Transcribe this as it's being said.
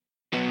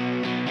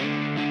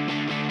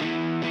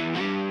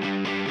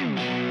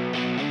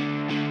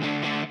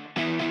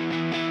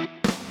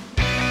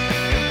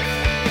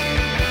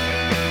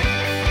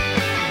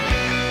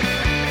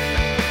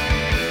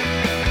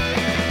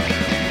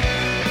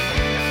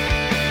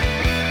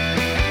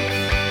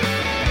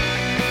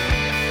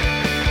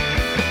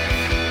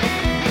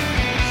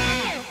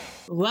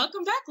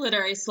Welcome back,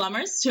 literary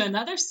slummers, to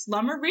another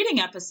slumber reading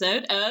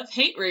episode of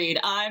Hate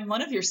Read. I'm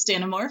one of your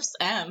Stanimorphs,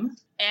 Em.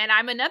 And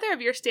I'm another of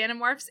your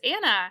Stanimorphs,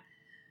 Anna.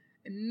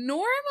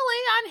 Normally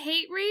on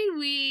Hate Read,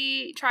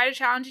 we try to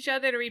challenge each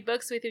other to read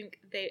books we think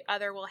the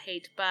other will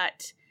hate,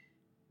 but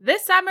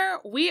this summer,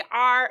 we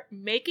are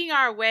making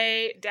our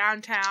way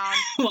downtown.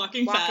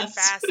 Walking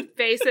fast.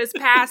 Faces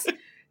past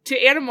to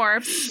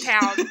Animorphs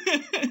town.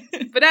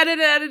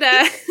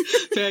 Ba-da-da-da-da-da.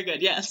 Very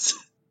good, yes.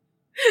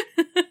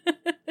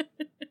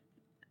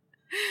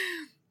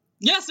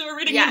 Yeah, so we're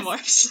reading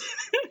Animorphs.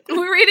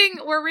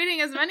 we're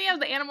reading as many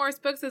of the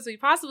Animorphs books as we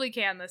possibly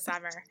can this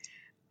summer.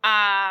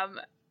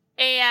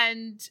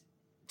 And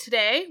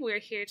today we're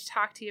here to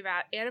talk to you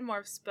about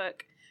Animorphs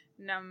book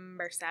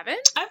number 7.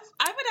 I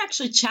would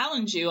actually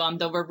challenge you on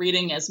the we're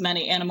reading as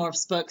many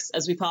Animorphs books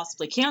as we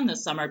possibly can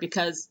this summer,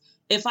 because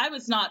if I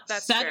was not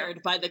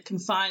fettered by the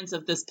confines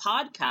of this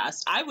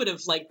podcast, I would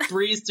have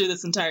breezed through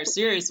this entire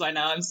series by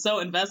now. I'm so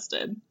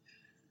invested.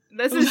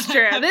 This is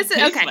true. This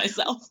is okay.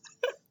 Myself.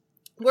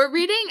 We're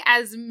reading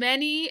as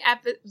many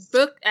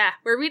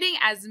we're reading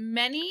as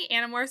many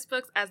Animorphs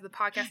books as the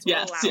podcast will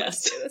allow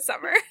us to this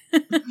summer.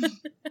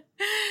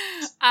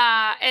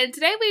 And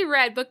today we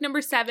read book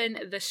number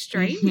 7, The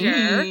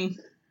Stranger,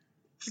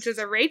 which is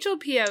a Rachel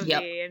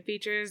POV and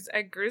features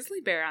a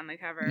grizzly bear on the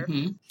cover.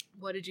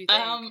 What did you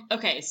think?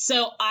 Okay,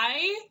 so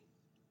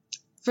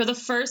for the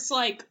first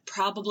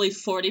probably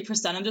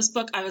 40% of this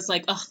book, I was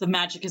like, oh, the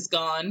magic is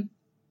gone.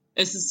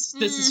 This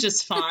is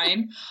just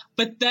fine.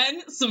 But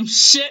then some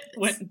shit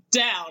went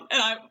down, and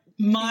I'm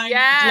mind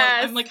blown.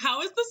 I'm like,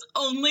 how is this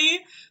only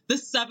the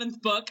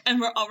 7th book,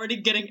 and we're already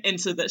getting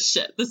into this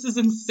shit? This is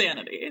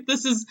insanity.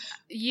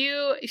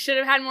 You should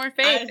have had more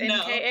faith in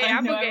K.A.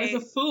 Applegate. I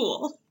was a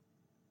fool.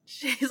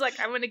 She's like,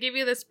 I'm going to give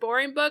you this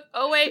boring book.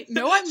 Oh, wait.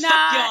 No, I'm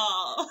not.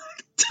 Fuck y'all.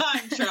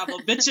 Time travel,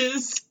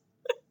 bitches.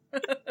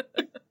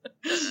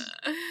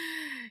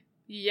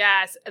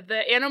 Yes,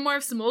 the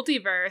Animorphs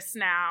multiverse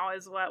now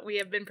is what we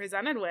have been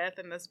presented with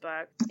in this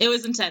book. It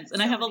was intense,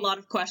 and I have a lot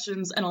of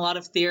questions and a lot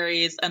of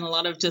theories and a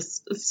lot of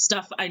just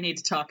stuff I need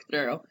to talk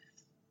through.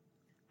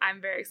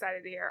 I'm very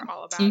excited to hear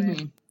all about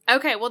it.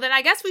 Okay, well then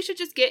I guess we should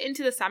just get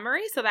into the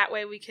summary so that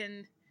way we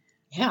can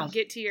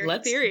get to your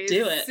theories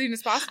as soon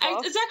as possible.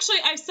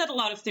 I've said a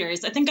lot of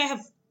theories. I think I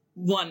have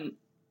one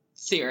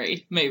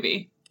theory,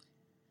 maybe.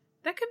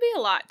 That could be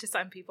a lot to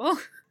some people.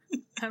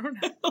 I don't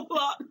know. A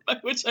lot, by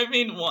which I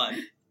mean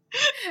one.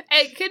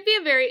 It could be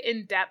a very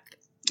in-depth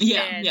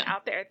and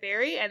out there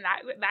theory, and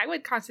that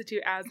would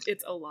constitute as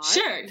it's a lot.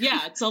 Sure,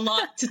 yeah, it's a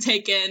lot to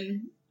take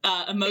in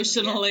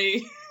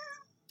emotionally.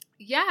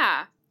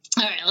 Yeah.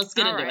 All right, let's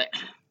get into it.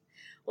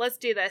 Let's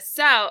do this.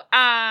 So,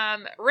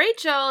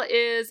 Rachel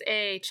is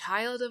a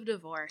child of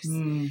divorce,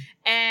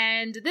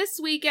 and this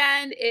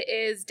weekend it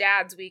is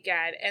Dad's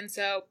weekend, and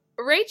so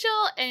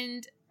Rachel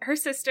and her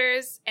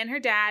sisters and her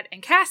dad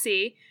and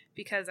Cassie,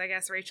 because I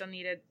guess Rachel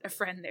needed a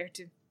friend there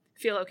to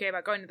feel okay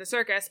about going to the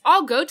circus,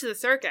 all go to the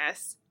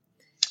circus.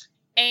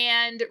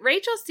 And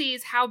Rachel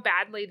sees how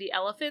badly the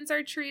elephants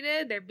are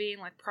treated. They're being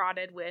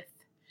prodded with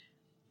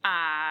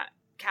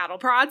cattle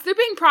prods. They're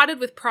being prodded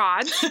with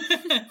prods.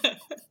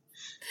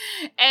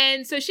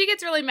 And so she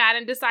gets really mad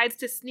and decides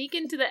to sneak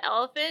into the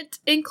elephant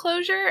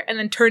enclosure and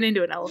then turn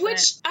into an elephant.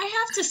 Which I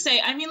have to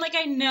say, I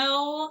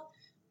know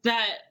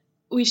that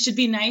we should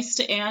be nice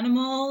to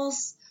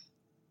animals,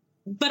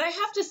 but I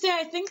have to say,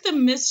 I think the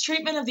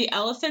mistreatment of the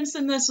elephants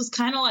in this was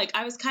kind of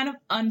I was kind of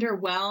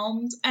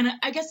underwhelmed. And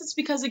I guess it's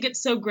because it gets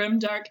so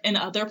grimdark in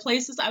other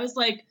places. I was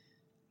like,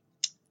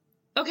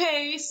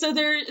 okay, so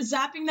they're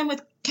zapping them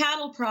with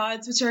cattle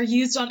prods, which are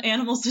used on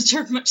animals which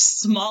are much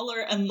smaller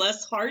and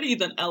less hardy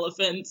than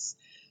elephants.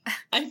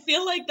 I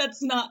feel like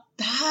that's not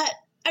that.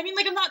 I mean,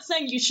 I'm not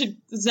saying you should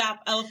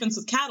zap elephants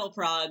with cattle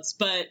prods,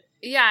 but...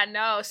 Yeah,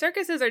 no,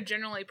 circuses are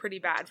generally pretty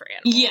bad for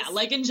animals. Yeah,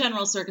 in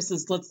general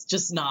circuses, let's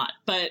just not.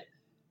 But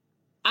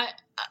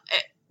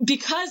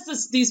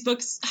because these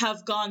books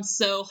have gone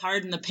so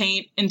hard in the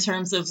paint in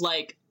terms of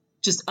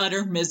just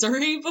utter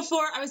misery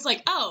before, I was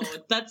like, oh,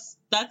 that's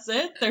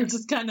it? They're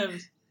just kind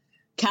of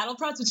cattle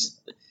prods,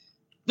 which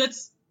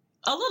that's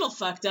a little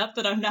fucked up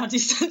that I'm now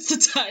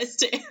desensitized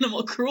to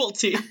animal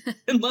cruelty.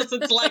 Unless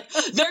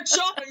it's they're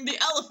chopping the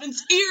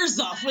elephant's ears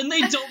off when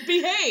they don't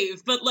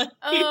behave. But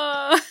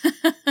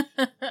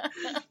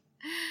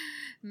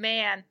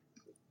man.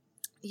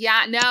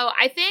 Yeah, no,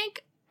 I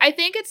think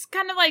it's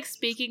kind of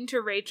speaking to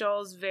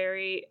Rachel's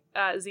very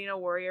Xena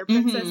warrior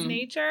princess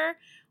nature,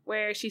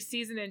 where she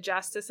sees an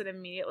injustice and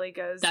immediately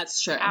goes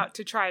out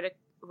to try to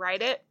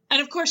right it.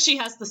 And of course she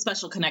has the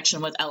special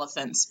connection with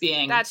elephants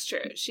being... That's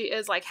true. She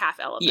is half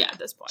elephant at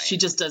this point. She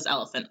just does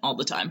elephant all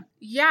the time.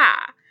 Yeah.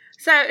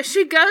 So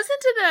she goes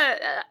into the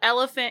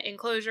elephant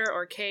enclosure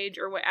or cage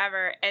or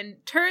whatever and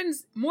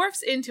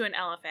morphs into an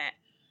elephant.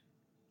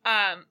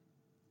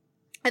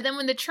 And then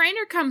when the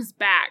trainer comes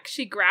back,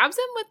 she grabs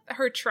him with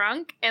her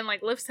trunk and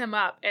lifts him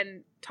up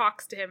and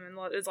talks to him and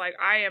is like,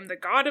 I am the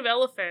god of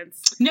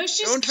elephants. No,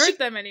 don't hurt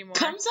them anymore.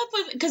 Comes up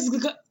with, because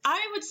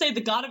I would say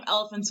the god of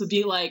elephants would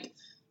be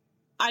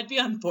I'd be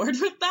on board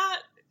with that.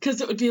 because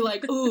it would be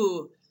like,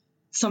 ooh,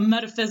 some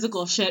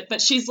metaphysical shit.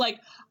 But she's like,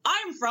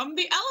 I'm from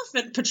the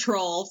Elephant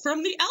Patrol,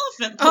 from the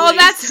Elephant Police. Oh,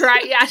 that's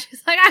right. Yeah,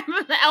 she's like, I'm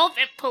from the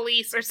Elephant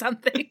Police or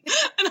something.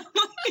 And I'm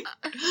like,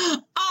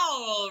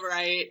 all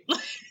right.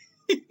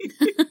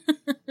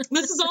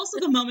 This is also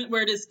the moment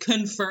where it is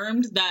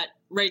confirmed that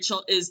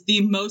Rachel is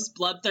the most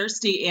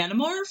bloodthirsty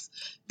Animorph.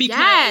 Because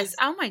yes.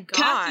 Oh my God.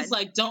 Cassie's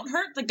like, don't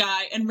hurt the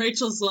guy. And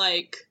Rachel's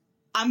like,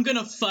 I'm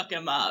gonna fuck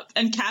him up.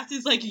 And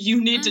Cassie's like,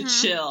 you need to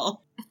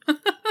chill.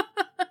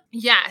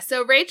 Yeah,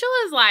 so Rachel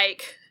is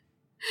like,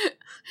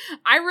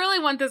 I really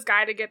want this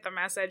guy to get the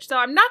message, so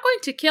I'm not going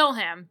to kill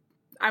him.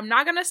 I'm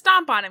not going to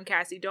stomp on him,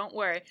 Cassie, don't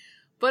worry.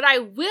 But I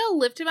will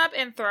lift him up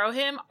and throw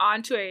him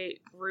onto a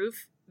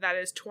roof that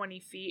is 20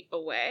 feet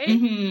away.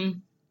 Mm-hmm.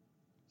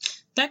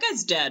 That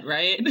guy's dead,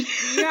 right?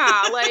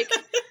 Yeah, like,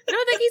 I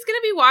don't think he's going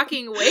to be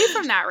walking away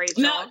from that,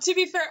 Rachel. No, to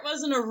be fair, it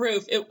wasn't a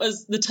roof. It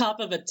was the top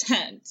of a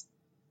tent.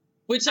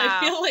 Which I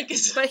feel like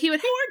is more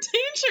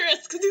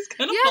dangerous because he's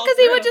going to fall because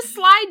he would just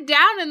slide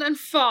down and then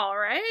fall,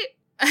 right?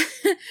 and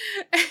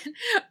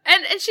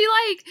she,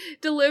 like,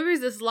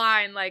 delivers this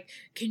line, like,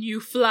 can you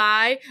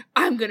fly?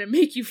 I'm going to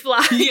make you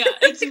fly. Yeah,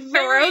 it's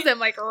throws him,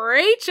 like,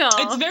 Rachel.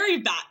 It's very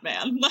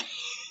Batman.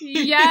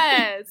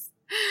 Yes.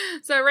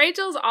 So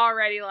Rachel's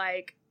already,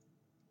 like,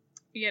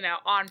 you know,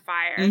 on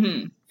fire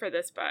for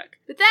this book.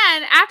 But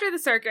then, after the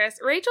circus,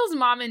 Rachel's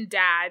mom and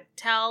dad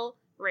tell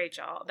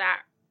Rachel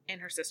and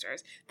her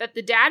sisters that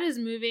the dad is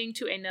moving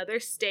to another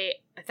state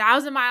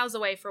 1,000 miles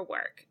away for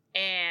work,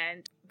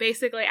 and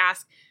basically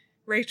ask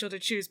Rachel to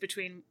choose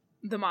between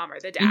the mom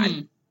or the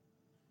dad.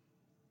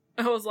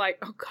 I was like,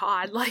 oh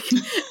God, like,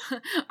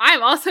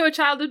 I'm also a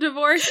child of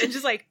divorce, and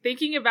just, like,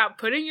 thinking about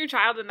putting your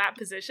child in that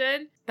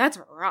position, that's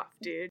rough,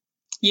 dude.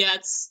 Yeah,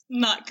 it's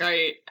not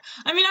great.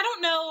 I mean, I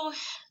don't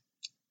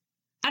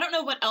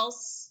know what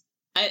else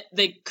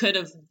they could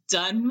have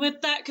done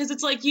with that, because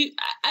it's like, you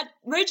at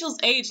Rachel's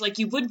age, like,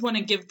 you would want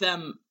to give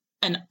them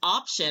an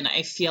option,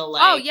 I feel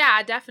like. Oh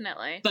yeah,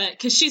 definitely. But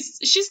because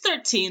she's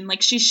 13,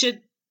 like, she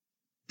should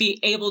be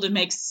able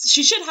to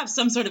she should have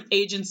some sort of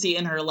agency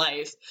in her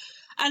life.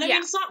 And I mean,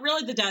 it's not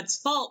really the dad's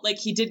fault. Like,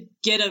 he did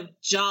get a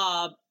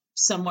job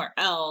somewhere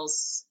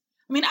else.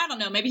 I mean, I don't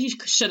know, maybe he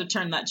should have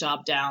turned that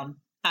job down.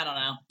 I don't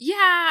know.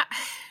 Yeah,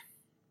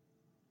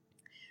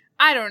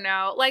 I don't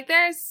know, like,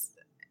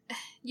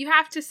 you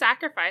have to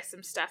sacrifice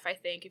some stuff, I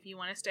think, if you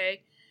want to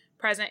stay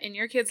present in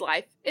your kid's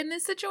life in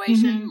this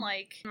situation.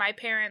 Like, my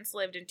parents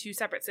lived in 2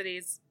 separate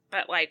cities,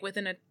 but, like,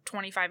 within a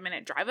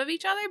 25-minute drive of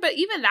each other. But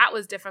even that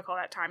was difficult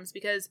at times,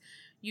 because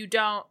you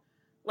don't,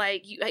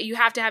 like, you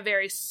have to have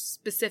very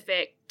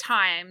specific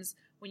times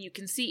when you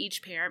can see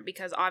each parent,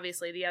 because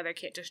obviously the other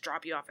can't just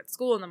drop you off at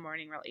school in the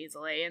morning real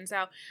easily. And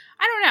so,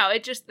 I don't know,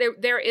 it just,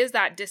 there is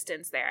that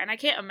distance there. And I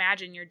can't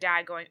imagine your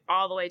dad going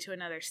all the way to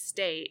another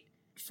state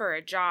for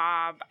a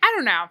job. I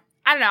don't know.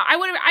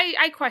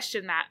 I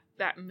question that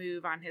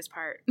move on his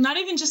part. Not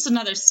even just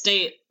another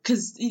state,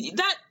 because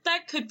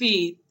that could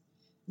be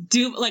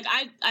like,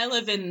 I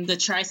live in the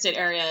tri-state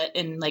area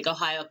in, like,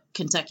 Ohio,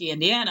 Kentucky,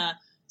 Indiana.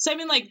 So I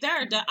mean, like,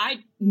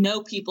 I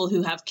know people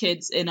who have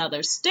kids in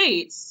other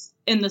states,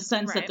 in the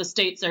sense that the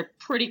states are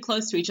pretty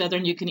close to each other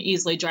and you can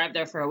easily drive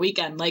there for a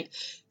weekend. Like,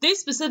 they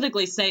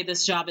specifically say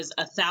this job is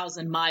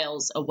 1,000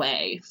 miles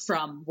away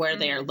from where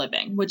they are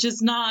living, which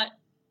is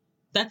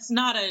that's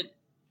not a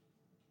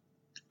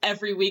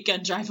every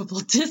weekend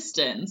drivable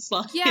distance.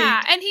 Like,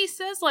 yeah, and he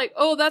says, like,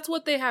 oh, that's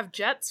what they have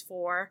jets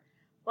for.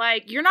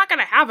 Like, you're not going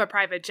to have a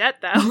private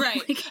jet, though.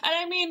 Right. Like, and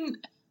I mean,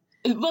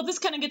 well, this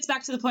kind of gets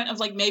back to the point of,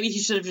 like, maybe he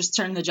should have just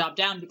turned the job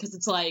down, because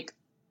it's like,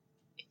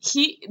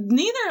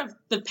 neither of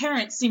the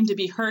parents seem to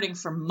be hurting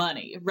for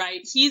money,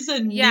 right? He's a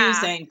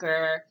news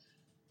anchor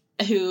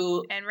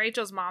and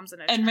Rachel's mom's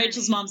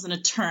an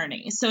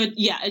attorney. So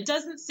it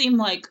doesn't seem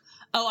like,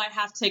 oh, I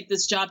have to take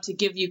this job to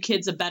give you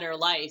kids a better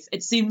life.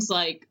 It seems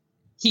like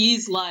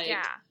he's like,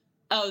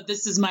 oh,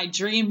 this is my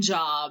dream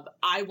job.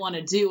 I want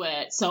to do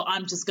it, so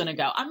I'm just going to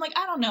go. I'm like,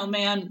 I don't know,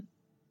 man.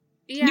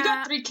 Yeah. You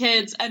got 3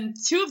 kids, and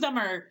 2 of them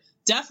are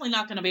definitely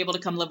not going to be able to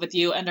come live with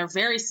you and are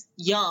very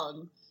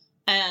young,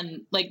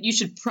 and, like, you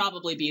should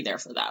probably be there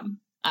for them.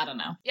 I don't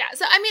know. Yeah,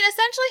 so, I mean,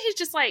 essentially he's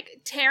just,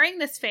 like, tearing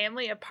this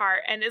family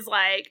apart and is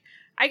like,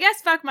 I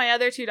guess fuck my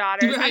other 2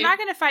 daughters. Right. I'm not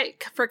going to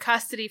fight for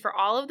custody for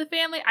all of the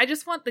family. I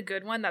just want the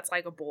good one that's,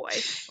 like, a boy,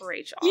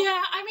 Rachel.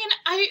 Yeah, I mean,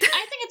 I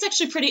think it's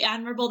actually pretty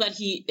admirable that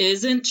he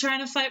isn't trying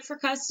to fight for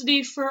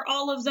custody for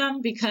all of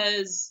them,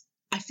 because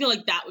I feel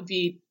like that would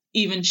be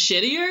even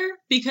shittier,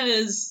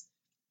 because,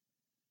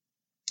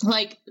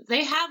 like,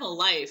 they have a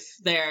life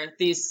there,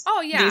 these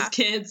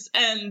kids,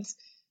 and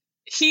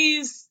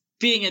he's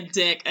being a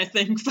dick, I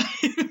think, by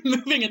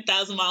moving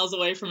 1,000 miles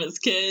away from his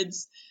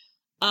kids.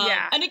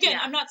 And again,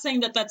 I'm not saying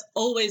that that's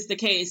always the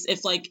case.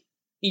 If, like,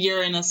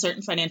 you're in a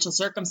certain financial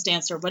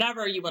circumstance or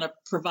whatever, you want to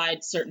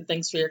provide certain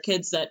things for your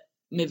kids that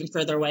moving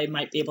further away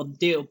might be able to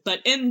do.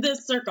 But in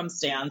this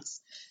circumstance,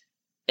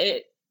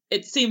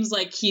 it seems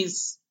like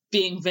he's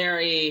being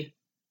very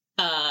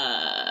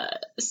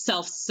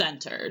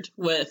self-centered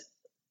with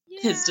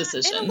his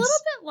decisions. And a little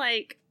bit,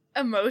 like,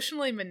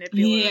 emotionally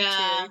manipulative Yeah.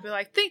 too. You'd be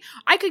like,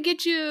 I could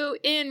get you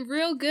in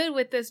real good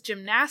with this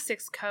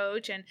gymnastics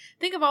coach, and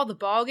think of all the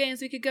ball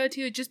games we could go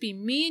to. It'd just be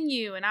me and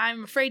you, and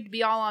I'm afraid to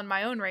be all on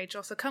my own,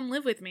 Rachel, so come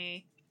live with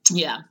me.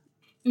 Yeah.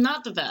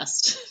 Not the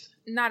best.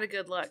 Not a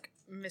good look,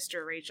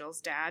 Mr.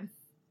 Rachel's dad.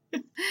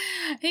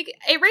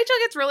 Rachel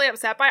gets really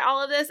upset by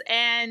all of this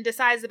and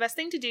decides the best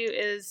thing to do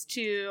is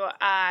to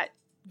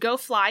go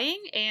flying,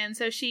 and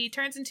so she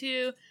turns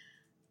into,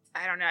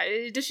 I don't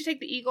know, does she take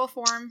the eagle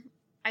form?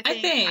 I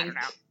think. I don't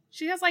know.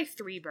 She has like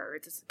 3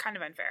 birds. It's kind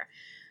of unfair.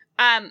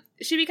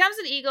 She becomes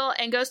an eagle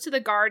and goes to the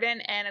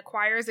garden and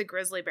acquires a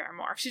grizzly bear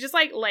morph. She just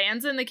like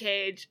lands in the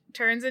cage,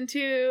 turns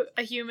into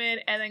a human,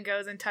 and then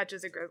goes and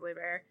touches a grizzly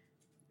bear.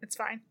 It's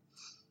fine.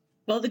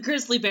 Well, the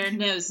grizzly bear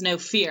knows no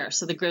fear,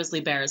 so the grizzly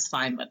bear is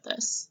fine with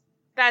this.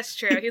 That's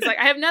true. He's like,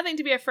 I have nothing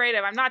to be afraid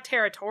of. I'm not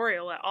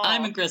territorial at all.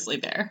 I'm a grizzly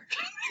bear.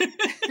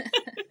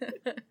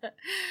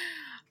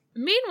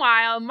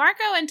 Meanwhile,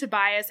 Marco and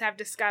Tobias have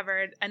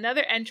discovered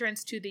another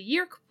entrance to the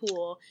Yeerk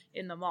pool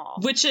in the mall.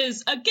 Which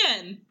is,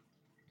 again,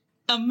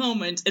 a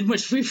moment in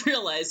which we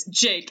realize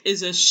Jake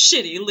is a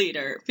shitty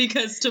leader.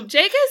 Because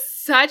Jake is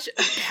such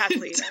a bad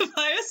leader.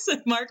 Tobias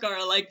and Marco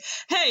are like,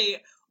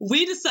 hey,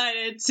 we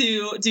decided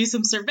to do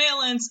some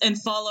surveillance and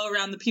follow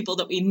around the people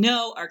that we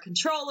know are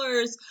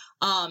controllers.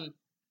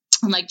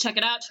 And like, check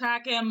it out,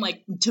 track him.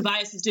 Like,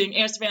 Tobias is doing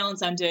air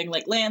surveillance. I'm doing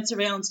like land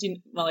surveillance.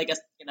 Well, I guess,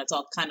 it's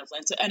all kind of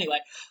land. So anyway,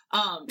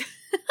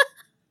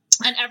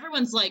 and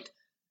everyone's like,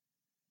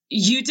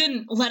 you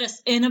didn't let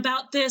us in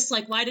about this.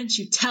 Like, why didn't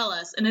you tell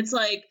us? And it's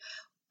like,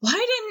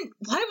 why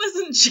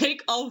wasn't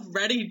Jake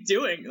already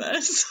doing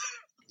this?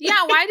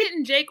 Yeah, why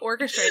didn't Jake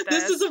orchestrate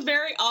this? This is a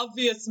very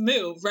obvious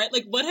move, right?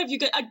 Like, what have you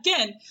got?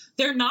 Again,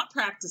 they're not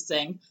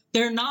practicing.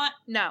 They're not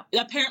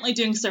apparently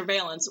doing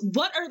surveillance.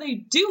 What are they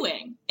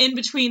doing in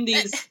between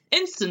these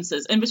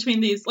instances? In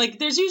between these, like,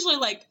 there's usually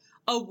like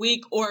a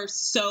week or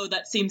so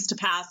that seems to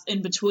pass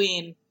in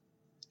between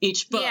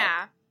each book.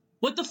 Yeah.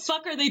 What the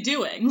fuck are they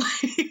doing?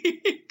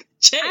 Like,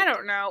 Jake. I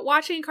don't know.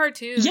 Watching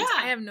cartoons. Yeah.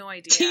 I have no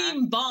idea.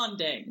 Team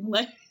bonding.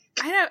 Like,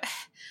 I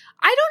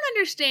don't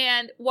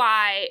understand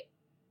why.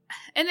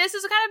 And this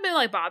has kind of been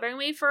like bothering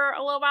me for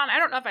a little while. And I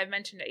don't know if I've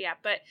mentioned it yet,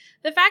 but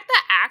the fact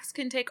that Axe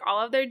can take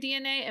all of their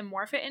DNA and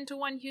morph it into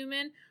one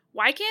human,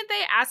 why can't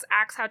they ask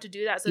Axe how to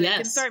do that so they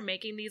can start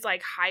making these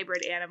like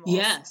hybrid animals?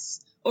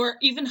 Yes. Or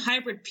even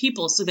hybrid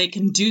people so they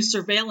can do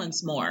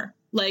surveillance more.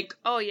 Like,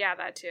 oh yeah,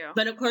 that too.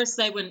 But of course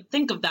they wouldn't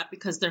think of that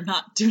because they're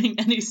not doing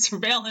any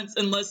surveillance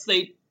unless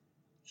they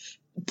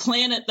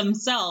plan it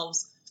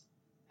themselves.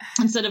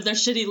 Instead of their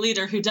shitty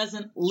leader who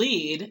doesn't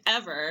lead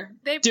ever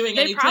doing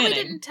any planning. They probably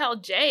didn't tell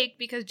Jake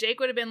because Jake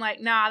would have been like,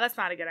 nah, that's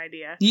not a good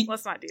idea.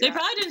 Let's not do that. They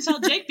probably didn't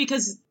tell Jake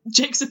because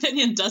Jake's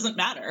opinion doesn't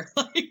matter.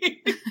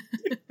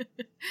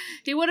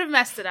 He would have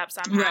messed it up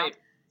somehow. Right.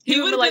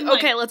 He would have been like,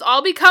 okay, let's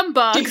all become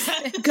bugs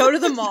and go to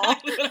the mall.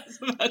 Exactly what I was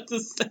about to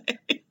say.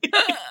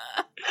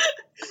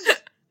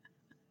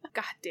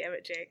 God damn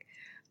it, Jake.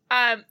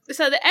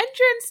 So the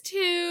entrance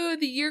to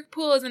the Yeerk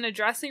pool is in a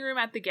dressing room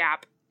at the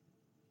Gap.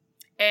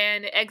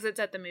 And it exits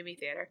at the movie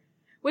theater.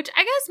 Which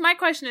I guess my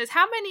question is,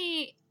 how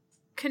many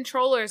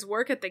controllers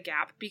work at the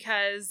Gap?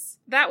 Because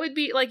that would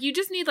be, like, you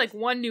just need, like,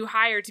 one new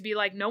hire to be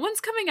like, no one's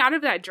coming out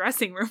of that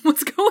dressing room.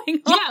 What's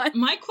going on? Yeah,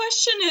 my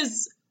question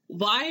is,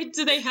 why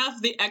do they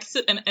have the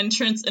exit and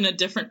entrance in a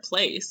different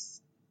place?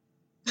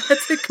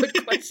 That's a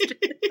good question.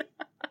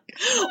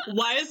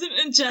 Why isn't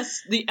it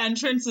just the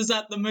entrance is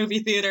at the movie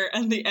theater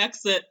and the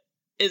exit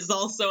is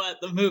also at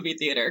the movie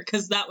theater?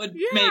 Because that would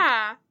make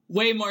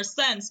way more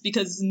sense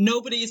because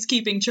nobody's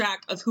keeping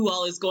track of who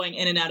all is going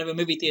in and out of a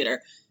movie theater.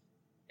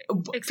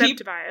 Except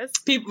Tobias.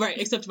 Right,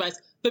 except Tobias.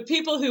 But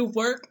people who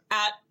work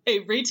at a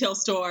retail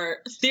store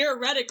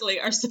theoretically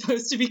are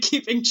supposed to be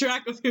keeping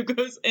track of who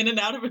goes in and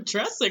out of a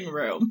dressing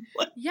room.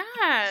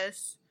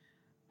 Yes.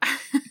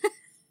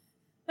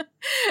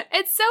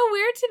 It's so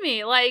weird to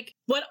me. Like,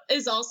 what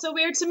is also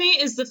weird to me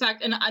is the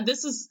fact, and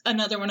this is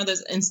another one of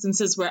those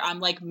instances where I'm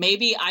like,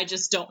 maybe I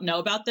just don't know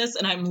about this,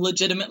 and I'm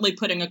legitimately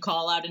putting a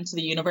call out into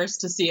the universe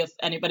to see if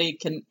anybody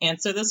can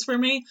answer this for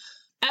me.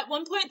 At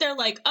one point, they're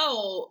like,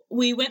 oh,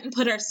 we went and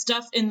put our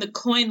stuff in the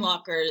coin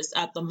lockers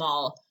at the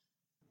mall.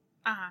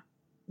 Uh-huh.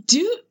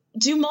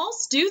 Do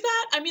malls do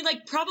that? I mean,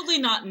 like, probably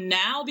not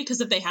now,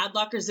 because if they had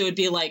lockers, it would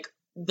be like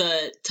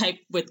the type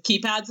with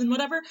keypads and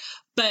whatever,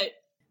 but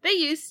they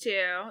used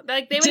to.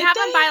 Like, they would have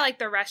them by, like,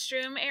 the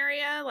restroom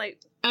area. Like,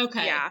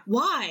 okay. Yeah.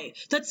 Why?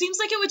 That seems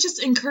like it would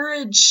just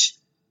encourage,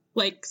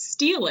 like,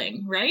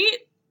 stealing, right?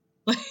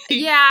 Like,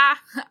 yeah.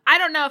 I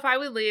don't know if I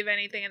would leave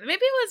anything.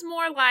 Maybe it was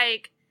more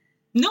like...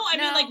 No, I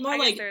mean, like, more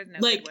like... there's no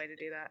like, good way to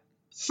do that.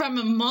 From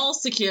a mall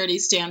security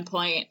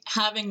standpoint,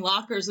 having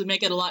lockers would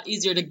make it a lot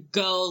easier to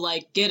go,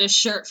 like, get a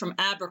shirt from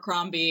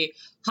Abercrombie,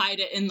 hide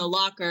it in the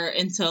locker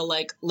until,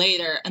 like,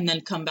 later, and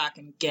then come back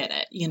and get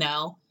it, you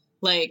know?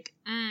 Like,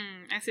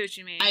 I see what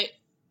you mean.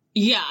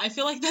 I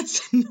feel like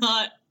that's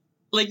not,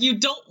 like, you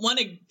don't want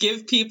to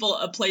give people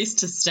a place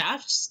to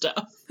stash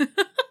stuff.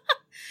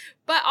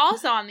 But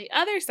also on the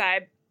other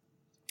side,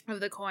 of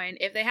the coin.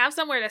 If they have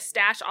somewhere to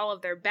stash all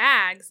of their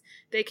bags,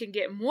 they can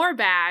get more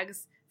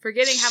bags,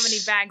 forgetting how many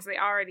bags they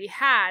already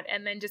had,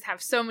 and then just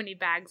have so many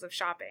bags of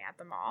shopping at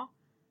the mall.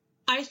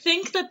 I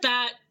think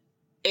that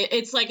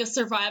it's like a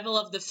survival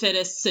of the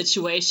fittest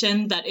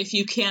situation, that if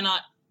you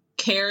cannot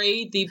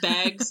carry the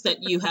bags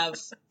that you have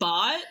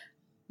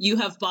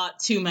bought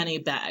too many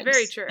bags.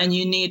 Very true. And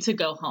you need to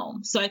go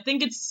home. So I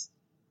think it's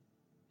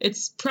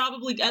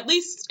probably, at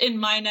least in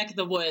my neck of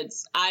the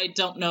woods, I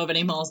don't know of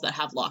any malls that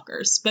have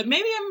lockers. But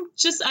maybe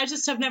I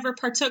just have never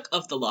partook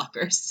of the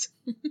lockers.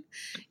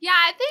 Yeah,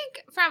 I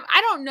think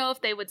I don't know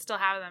if they would still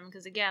have them,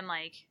 because again,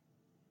 like,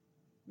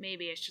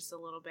 maybe it's just a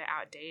little bit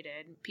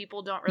outdated.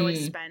 People don't really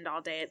spend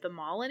all day at the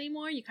mall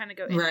anymore. You kind of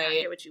go in and out and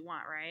get what you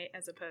want, right?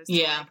 As opposed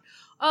to like,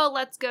 oh,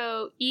 let's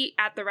go eat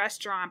at the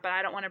restaurant, but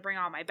I don't want to bring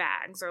all my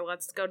bags. Or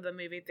let's go to the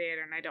movie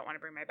theater and I don't want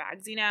to bring my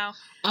bags, you know?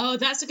 Oh,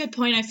 that's a good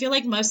point. I feel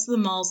like most of the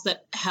malls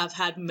that have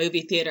had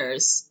movie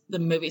theaters,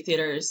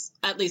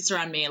 at least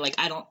around me, like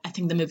I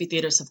think the movie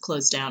theaters have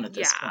closed down at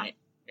this point.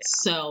 Yeah.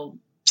 So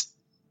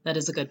that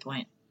is a good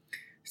point.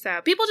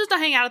 So people just don't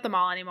hang out at the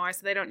mall anymore,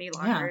 so they don't need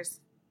lockers. Yeah.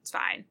 It's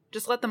fine.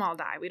 Just let them all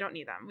die. We don't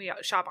need them. We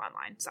shop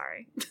online.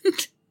 Sorry.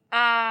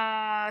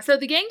 So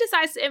the gang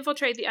decides to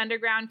infiltrate the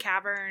underground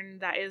cavern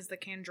that is the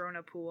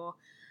Kandrona pool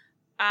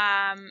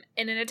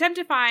in an attempt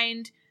to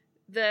find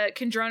the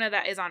Kandrona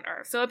that is on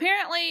Earth. So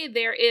apparently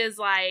there is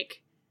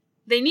like,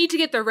 they need to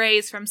get the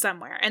rays from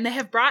somewhere. And they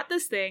have brought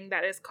this thing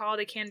that is called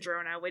a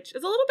Kandrona, which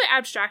is a little bit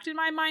abstract in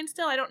my mind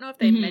still. I don't know if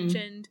they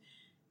mentioned...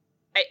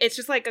 It's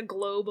just like a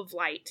globe of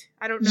light.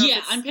 I don't know.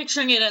 Yeah, I'm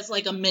picturing it as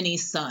like a mini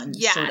sun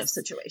sort of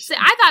situation. So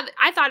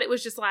I thought it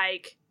was just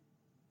like,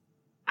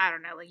 I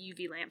don't know, like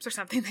UV lamps or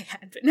something they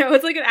had. But no,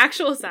 it's like an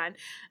actual sun,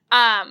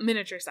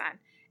 miniature sun.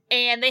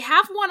 And they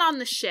have one on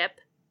the ship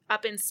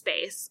up in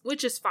space,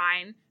 which is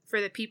fine for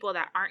the people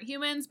that aren't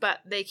humans, but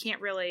they can't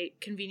really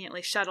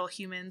conveniently shuttle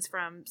humans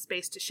from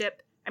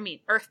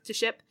Earth to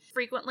ship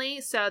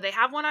frequently. So they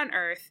have one on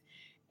Earth.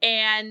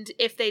 And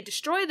if they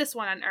destroy this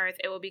one on Earth,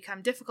 it will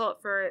become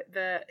difficult for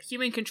the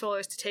human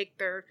controllers to take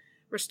their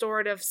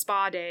restorative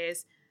spa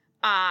days,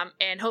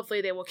 and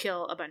hopefully they will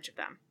kill a bunch of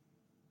them.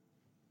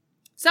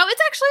 So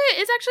it's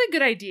actually a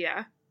good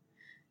idea.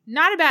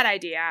 Not a bad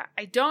idea.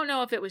 I don't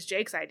know if it was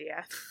Jake's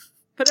idea,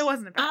 but it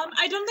wasn't a bad one.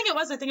 I don't think it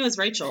was. I think it was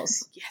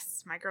Rachel's.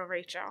 Yes, my girl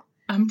Rachel.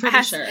 I'm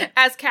pretty sure.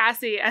 As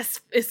Cassie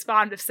is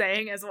fond of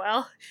saying as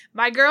well.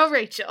 My girl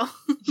Rachel.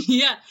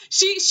 Yeah.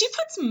 She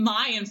puts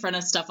my in front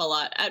of stuff a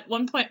lot. At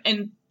one point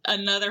in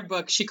another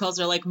book, she calls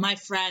her like my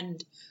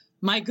friend,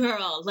 my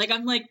girl. Like,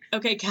 I'm like,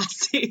 okay,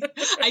 Cassie,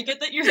 I get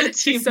that you're a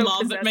team so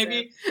mom, but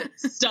maybe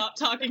stop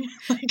talking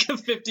like a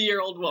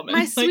 50-year-old woman.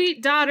 My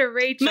sweet daughter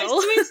Rachel. My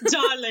sweet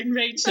darling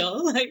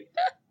Rachel. Like,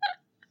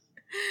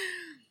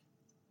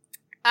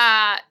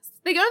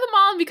 they go to the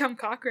mall and become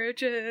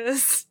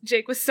cockroaches.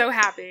 Jake was so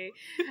happy.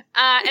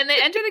 And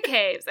they enter the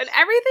caves. And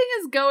everything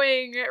is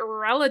going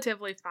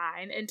relatively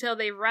fine until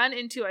they run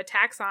into a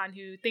taxon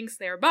who thinks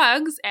they're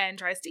bugs and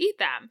tries to eat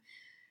them.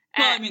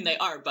 Well, I mean, they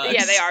are bugs.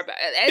 Yeah, they are bugs.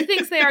 It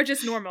thinks they are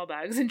just normal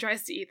bugs and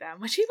tries to eat them,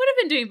 which he would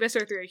have been doing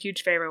Visser through a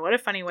huge favor. What a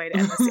funny way to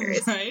end the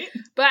series. Right?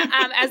 But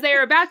as they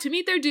are about to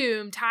meet their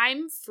doom,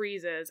 time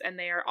freezes, and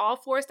they are all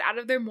forced out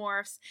of their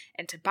morphs,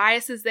 and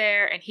Tobias is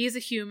there, and he's a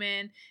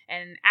human,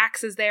 and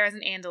Axe is there as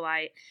an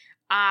Andalite.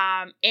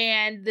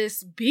 And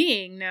this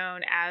being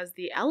known as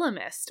the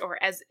Ellimist,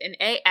 or as an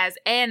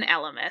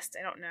Ellimist,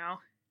 I don't know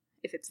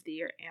if it's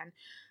the or an.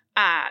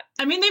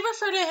 I mean, they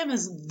refer to him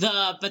as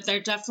the, but there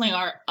definitely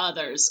are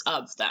others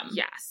of them.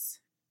 Yes.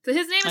 So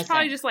his name is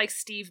probably just like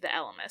Steve the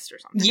Ellimist or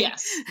something.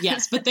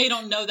 Yes, but they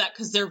don't know that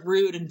because they're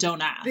rude and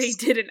don't ask. They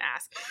didn't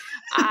ask.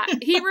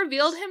 He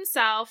revealed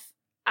himself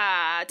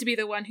to be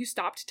the one who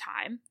stopped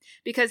time,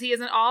 because he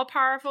is an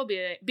all-powerful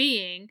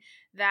being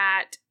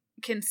that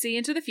can see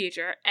into the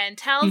future, and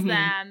tells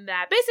them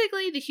that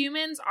basically the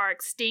humans are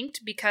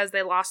extinct because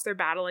they lost their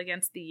battle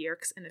against the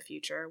Yeerks in the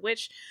future,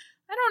 which...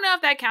 I don't know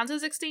if that counts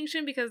as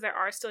extinction, because there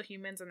are still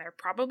humans and they're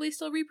probably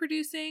still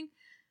reproducing.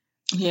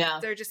 Yeah.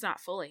 They're just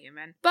not fully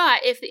human.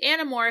 But if the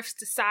Animorphs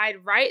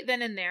decide right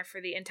then and there for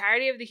the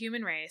entirety of the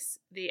human race,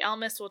 the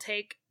Ellimist will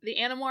take the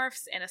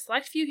Animorphs and a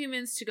select few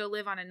humans to go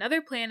live on another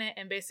planet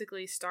and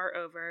basically start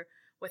over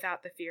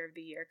without the fear of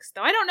the Yeerks.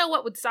 Though I don't know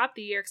what would stop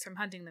the Yeerks from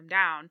hunting them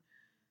down.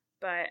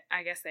 But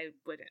I guess they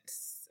wouldn't,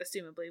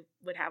 assumably,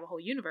 would have a whole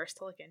universe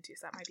to look into,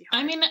 so that might be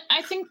hard. I mean,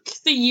 I think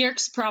the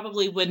Yeerks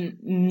probably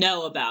wouldn't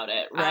know about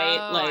it, right?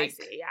 Oh, I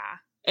see, yeah.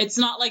 It's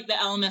not like the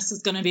Ellimist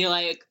is going to be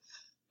like,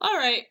 all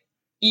right,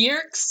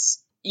 Yeerks,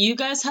 you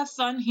guys have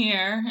fun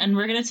here, and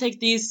we're going to take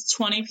these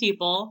 20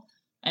 people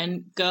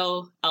and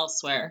go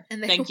elsewhere.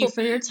 And Thank you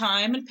for your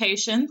time and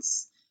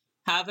patience.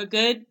 Have a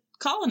good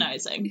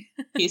colonizing.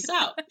 Peace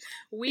out.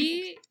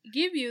 We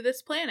give you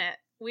this planet.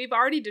 We've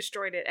already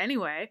destroyed it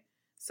anyway.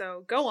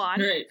 So go on.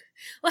 Right.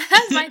 Well,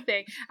 that's my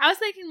thing. I was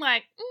thinking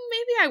like,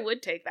 maybe I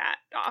would take that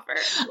offer.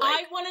 Like,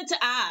 I wanted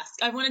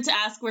to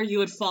ask where you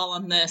would fall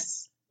on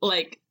this,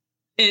 like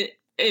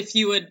if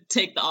you would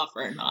take the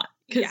offer or not.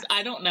 Because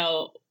I don't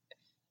know.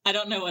 I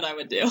don't know what I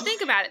would do.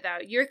 Think about it, though.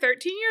 You're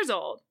 13 years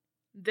old.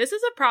 This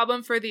is a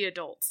problem for the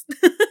adults.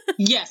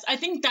 Yes, I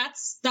think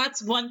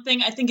that's one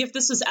thing. I think if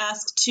this was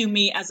asked to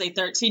me as a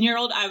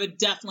 13-year-old, I would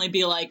definitely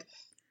be like,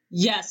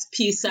 yes,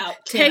 peace out.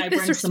 Can I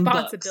bring some books?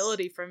 Take this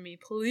responsibility from me,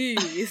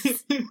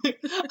 please.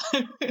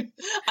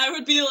 I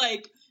would be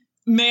like,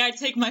 may I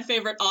take my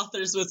favorite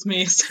authors with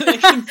me so they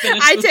can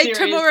finish I the take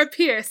series? Tamora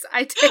Pierce.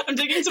 I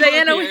take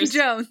Diana Wynne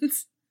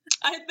Jones.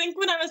 I think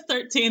when I was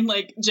 13,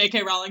 like,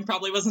 J.K. Rowling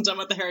probably wasn't done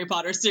with the Harry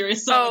Potter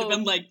series, so I would have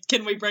been like,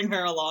 can we bring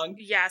her along?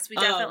 Yes, we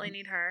definitely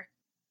need her.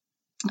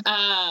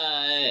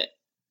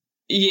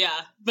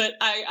 Yeah, but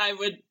I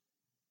would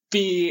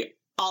be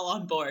all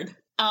on board.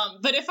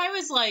 But if I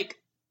was, like,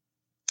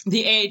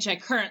 the age I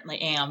currently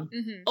am,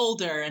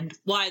 older and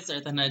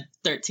wiser than a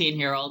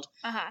 13-year-old,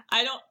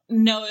 I don't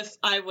know if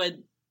I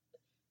would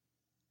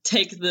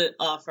take the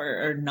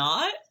offer or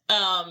not.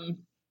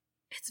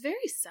 It's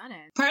very sudden.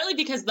 Partly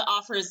because the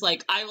offer is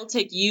like, I will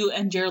take you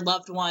and your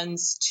loved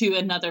ones to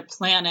another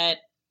planet,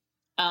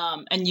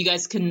 and you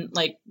guys can,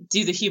 like,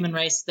 do the human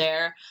race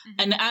there.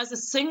 And as a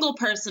single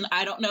person,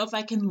 I don't know if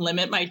I can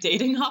limit my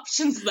dating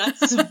options that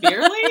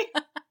severely.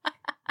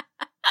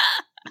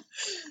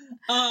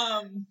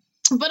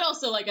 But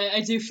also, like,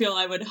 I do feel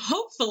I would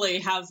hopefully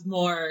have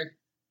more,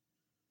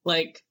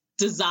 like,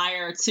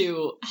 desire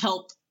to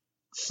help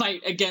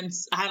fight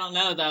against, I don't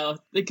know, though,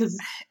 because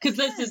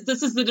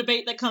this is the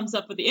debate that comes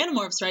up with the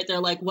Animorphs, right? They're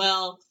like,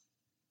 well,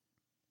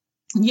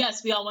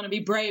 yes, we all want to be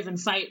brave and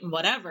fight and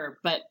whatever,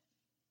 but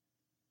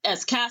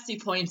as Cassie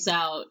points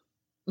out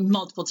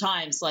multiple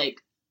times,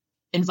 like,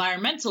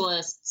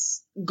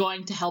 environmentalists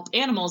going to help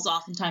animals,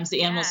 oftentimes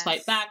the animals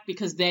fight back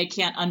because they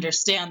can't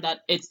understand that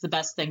it's the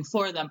best thing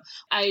for them.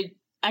 I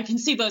can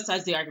see both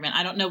sides of the argument.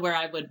 I don't know what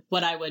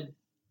I would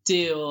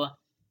do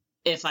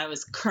if I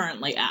was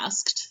currently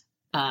asked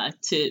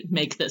to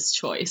make this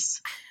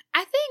choice.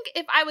 I think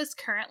if I was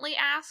currently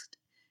asked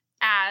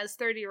as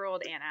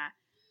 30-year-old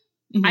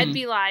Anna, I'd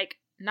be like,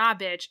 nah,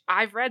 bitch,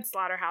 I've read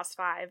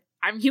Slaughterhouse-5.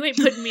 You ain't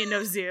putting me in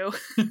no zoo.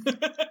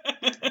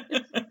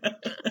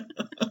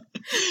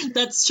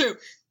 That's true.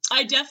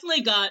 I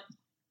definitely got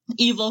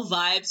evil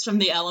vibes from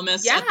the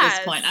Ellimist at this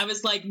point. I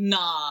was like,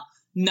 nah,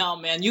 no,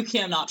 man, you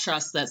cannot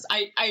trust this.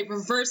 I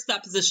reversed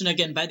that position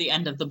again by the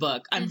end of the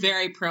book. I'm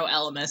very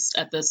pro-Ellimist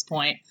at this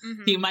point.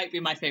 He might be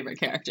my favorite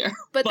character.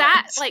 But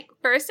that, like,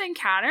 first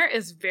encounter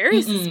is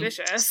very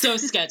suspicious. So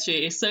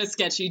sketchy, so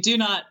sketchy. Do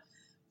not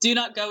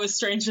go with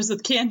strangers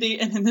with candy,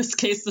 and in this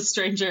case, the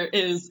stranger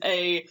is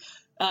a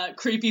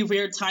creepy,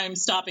 weird,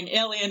 time-stopping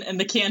alien, and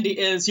the candy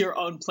is your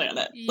own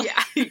planet.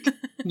 Yeah. Like,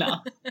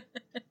 no.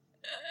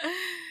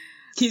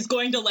 He's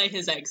going to lay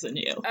his eggs in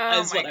you,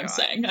 is what I'm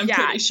saying. I'm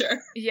pretty sure.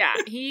 Yeah,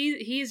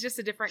 he's just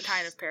a different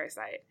kind of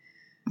parasite.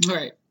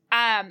 Right.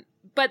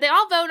 But they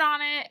all vote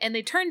on it, and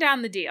they turn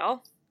down the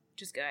deal,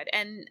 which is good.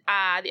 And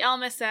the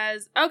Ellimist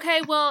says,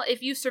 okay, well,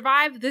 if you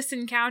survive this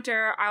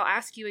encounter, I'll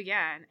ask you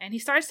again. And he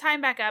starts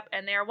tying back up,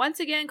 and they are once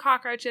again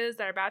cockroaches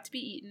that are about to be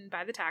eaten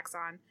by the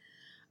taxon.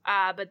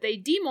 But they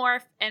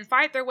demorph and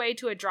fight their way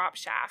to a drop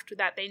shaft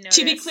that they notice.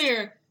 To be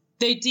clear,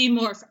 they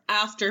demorph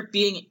after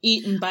being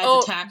eaten by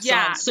the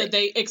taxon, so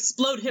they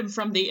explode him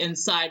from the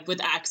inside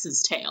with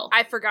Axe's tail.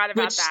 I forgot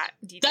about that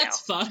detail. That's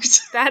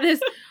fucked. That is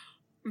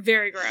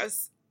very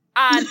gross.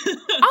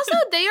 Also,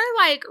 they are,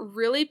 like,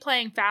 really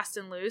playing fast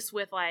and loose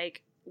with,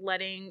 like,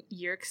 letting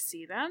Yeerks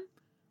see them.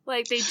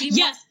 Like, they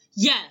demorph.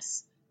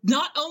 Yes.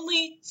 Not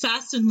only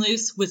fast and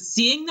loose with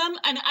seeing them,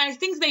 and I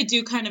think they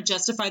do kind of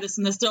justify this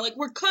in this. They're like,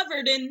 we're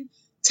covered in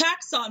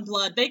taxon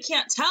blood. They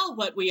can't tell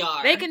what we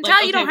are. They can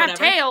tell you don't have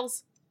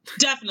tails.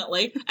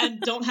 Definitely,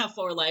 and don't have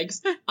 4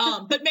 legs.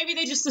 But maybe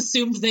they just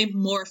assumed they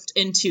morphed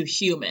into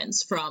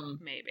humans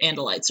from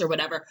Andalites or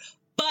whatever.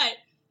 But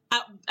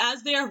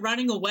as they are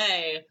running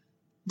away,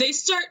 they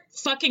start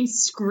fucking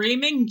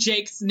screaming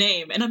Jake's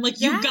name. And I'm like,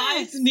 you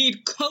guys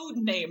need code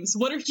names.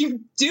 What are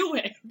you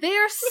doing? They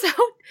are so,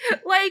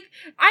 like,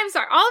 I'm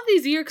sorry. All of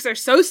these Yeerks are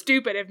so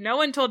stupid if no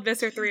one told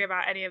Visser 3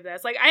 about any of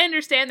this. Like, I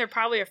understand they're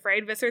probably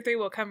afraid Visser 3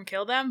 will come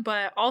kill them,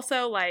 but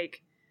also,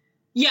 like...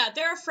 Yeah,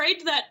 they're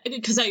afraid that,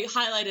 because I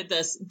highlighted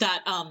this,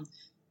 that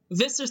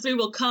Visser 3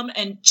 will come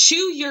and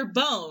chew your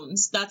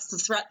bones. That's the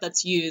threat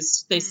that's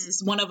used.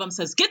 One of them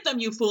says, get them,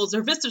 you fools,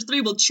 or Visser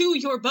 3 will chew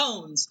your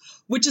bones,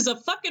 which is a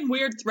fucking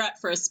weird threat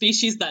for a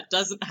species that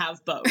doesn't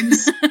have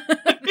bones.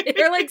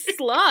 They're like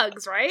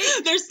slugs, right?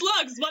 They're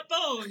slugs, what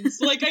bones?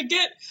 Like, I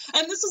get,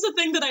 and this is a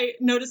thing that I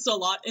noticed a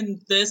lot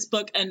in this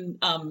book and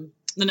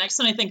the next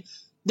one, I think,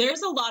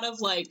 there's a lot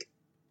of, like,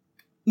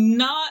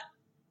 not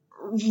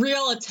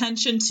real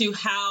attention to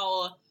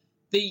how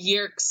the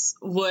Yeerks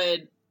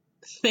would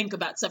think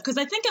about stuff. Because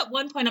I think at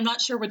one point, I'm not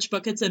sure which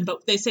book it's in,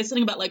 but they say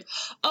something about, like,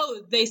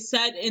 oh, they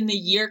said in the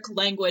Yeerk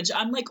language.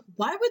 I'm like,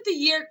 why would the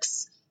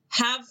Yeerks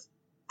have,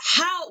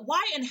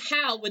 why and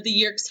how would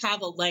the Yeerks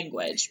have a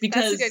language?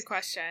 Because that's a good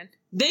question.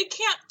 They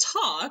can't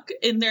talk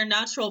in their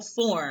natural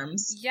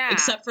forms,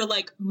 except for,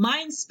 like,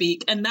 mind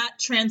speak, and that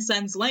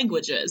transcends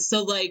languages.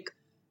 So, like,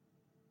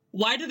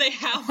 why do they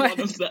have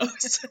one of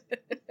those?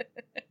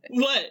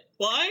 What?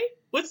 Why?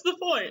 What's the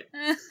point?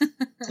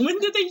 When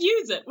did they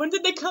use it? When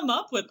did they come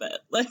up with it?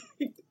 Like,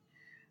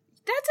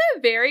 that's a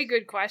very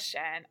good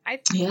question.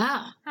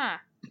 Yeah.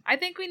 I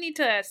think we need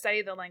to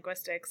study the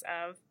linguistics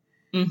of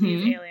Mm-hmm.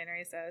 these alien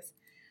races.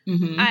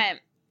 Mm-hmm.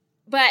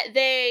 But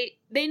they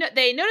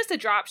noticed a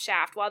drop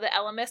shaft while the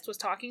Ellimist was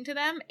talking to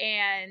them,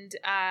 and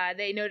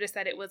they noticed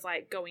that it was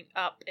like going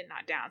up and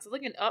not down. So it's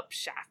like an up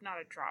shaft, not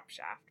a drop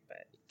shaft.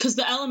 But because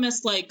the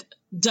Ellimist like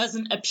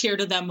doesn't appear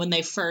to them when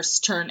they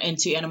first turn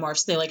into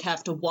Animorphs. They like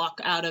have to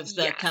walk out of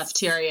the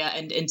cafeteria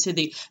and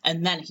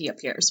and then he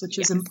appears, which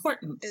is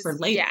important for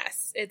later.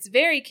 Yes, it's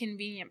very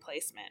convenient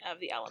placement of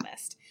the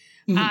Ellimist.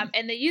 Mm-hmm.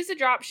 And they use the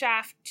drop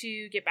shaft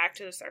to get back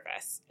to the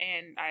surface,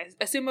 and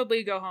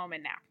assumably go home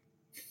and nap.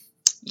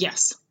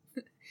 Yes.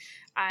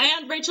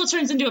 And Rachel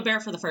turns into a bear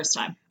for the first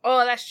time.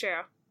 Oh, that's true.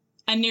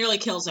 And nearly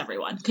kills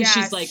everyone because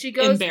she's like she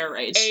goes in bear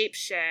rage. Ape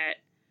shit.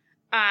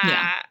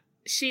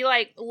 She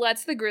like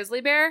lets the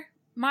grizzly bear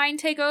mind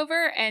take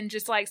over and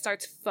just like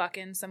starts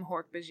fucking some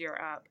Hork-Bajir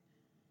up.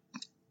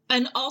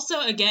 And also,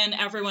 again,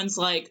 everyone's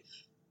like,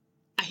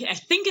 I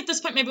think at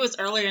this point, maybe it was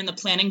earlier in the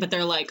planning, but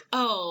they're like,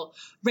 oh,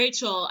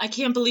 Rachel, I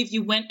can't believe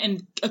you went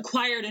and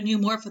acquired a new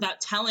morph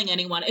without telling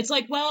anyone. It's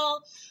like,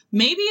 well,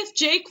 maybe if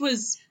Jake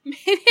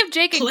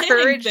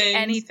encouraged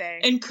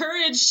anything,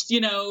 encouraged,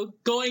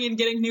 going and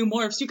getting new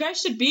morphs, you guys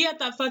should be at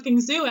that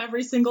fucking zoo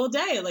every single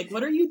day. Like,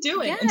 what are you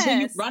doing until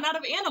you run out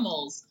of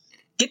animals?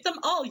 Get them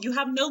all. You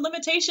have no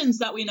limitations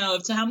that we know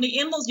of to how many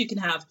animals you can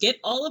have. Get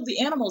all of the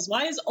animals.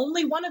 Why is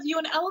only one of you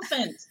an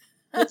elephant?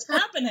 What's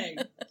happening?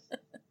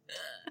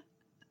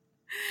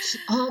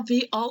 Should all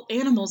be all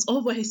animals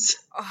always.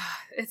 Oh,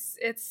 it's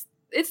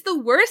the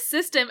worst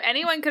system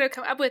anyone could have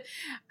come up with.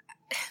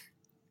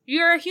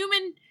 You're a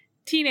human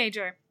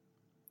teenager.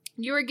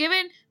 You were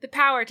given the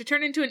power to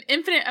turn into an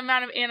infinite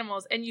amount of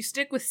animals, and you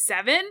stick with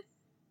 7?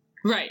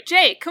 Right.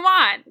 Jake, come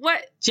on.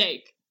 What?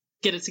 Jake,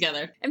 get it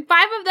together. And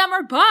 5 of them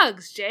are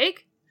bugs,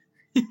 Jake.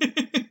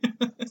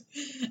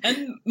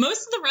 And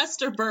most of the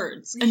rest are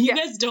birds. And you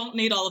guys don't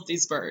need all of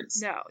these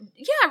birds. No.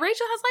 Yeah,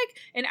 Rachel has like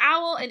an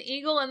owl, an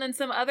eagle, and then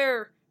some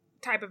other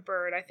type of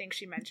bird I think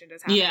she mentioned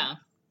as having. Yeah.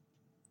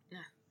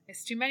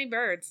 It's too many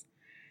birds.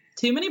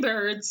 Too many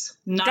birds.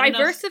 Not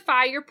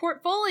Diversify your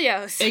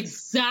portfolios.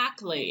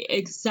 Exactly.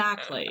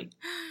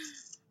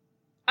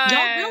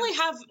 Y'all really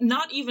have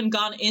not even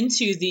gone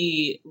into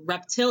the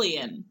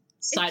reptilian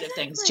side of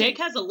things. Jake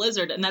has a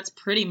lizard, and that's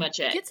pretty much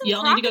it.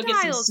 Y'all need to go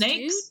get some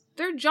snakes. Dude.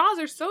 Their jaws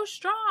are so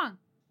strong.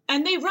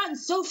 And they run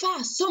so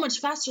fast, so much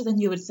faster than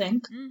you would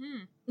think.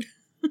 Mm-hmm.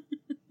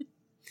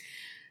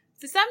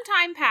 So some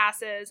time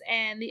passes,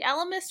 and the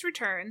Ellimist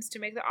returns to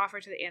make the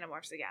offer to the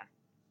Animorphs again.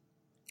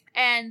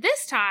 And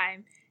this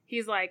time,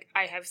 he's like,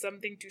 I have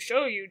something to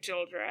show you,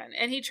 children.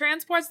 And he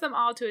transports them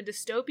all to a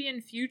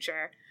dystopian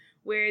future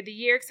where the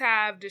Yeerks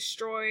have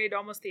destroyed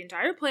almost the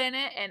entire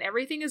planet, and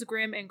everything is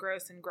grim and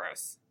gross and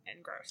gross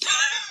and gross.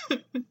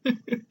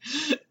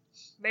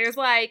 There's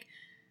like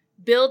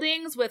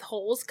buildings with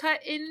holes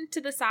cut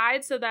into the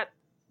sides so that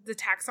the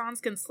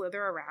taxons can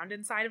slither around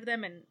inside of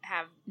them and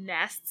have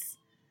nests.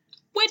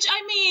 Which,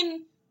 I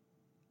mean,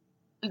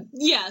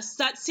 yes,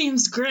 that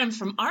seems grim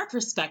from our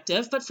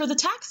perspective, but for the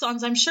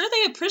taxons, I'm sure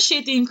they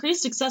appreciate the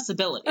increased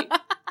accessibility.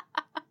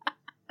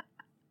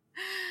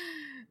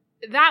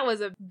 That was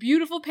a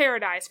beautiful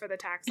paradise for the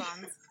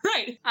taxons.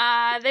 Right.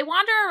 They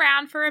wander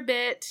around for a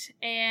bit,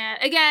 and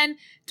again,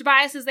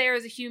 Tobias is there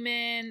as a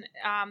human.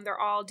 They're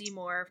all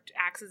demorphed,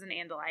 Axes and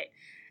Andalite.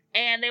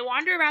 And they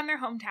wander around their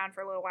hometown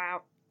for a little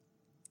while.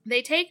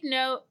 They take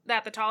note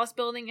that the tallest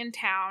building in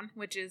town,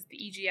 which is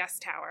the EGS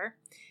Tower,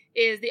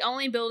 is the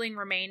only building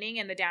remaining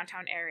in the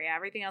downtown area.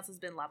 Everything else has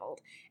been leveled.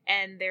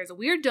 And there's a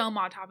weird dome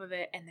on top of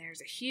it, and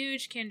there's a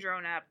huge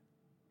Kandrona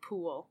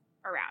pool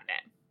around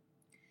it.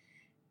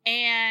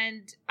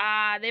 And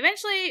they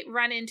eventually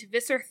run into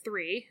Visser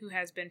 3, who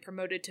has been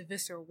promoted to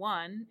Visser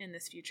 1 in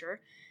this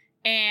future,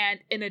 and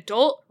an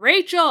adult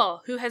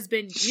Rachel, who has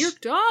been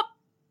geared up.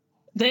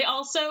 They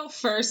also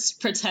first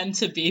pretend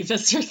to be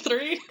Visser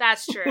 3.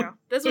 That's true.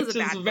 This was a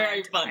bad plan,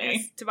 very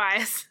funny.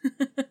 Tobias.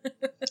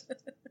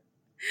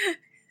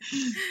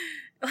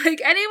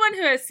 Like, anyone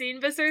who has seen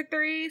Visser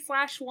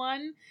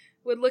 3/1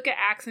 would look at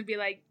Axe and be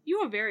like, you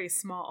are very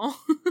small.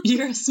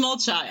 You're a small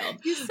child.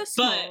 You're so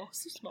small.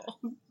 So small.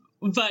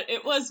 But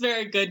it was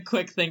very good,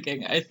 quick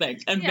thinking, I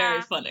think, and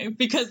very funny,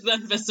 because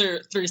then Visser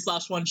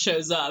 3/1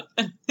 shows up,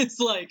 and it's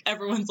like,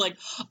 everyone's like,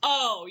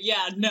 oh,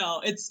 yeah,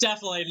 no, it's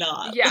definitely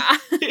not. Yeah.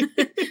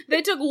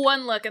 They took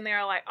one look, and they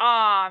were like,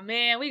 aw,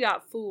 man, we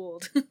got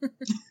fooled.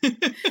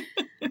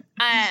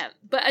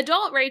 But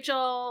adult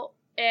Rachel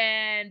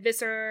and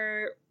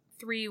Visser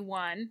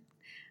 3/1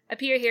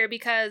 appear here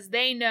because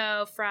they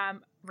know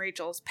from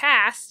Rachel's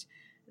past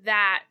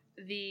that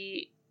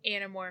the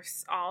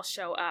Animorphs all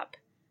show up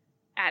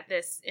at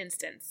this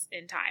instance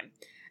in time.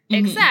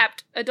 Mm-hmm.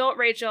 Except adult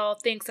Rachel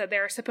thinks that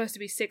there are supposed to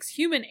be 6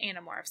 human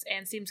Animorphs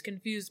and seems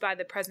confused by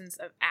the presence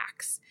of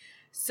Axe.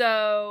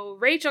 So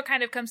Rachel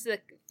kind of comes to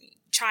the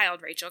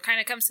child Rachel kind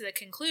of comes to the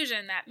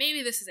conclusion that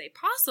maybe this is a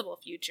possible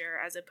future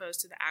as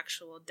opposed to the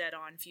actual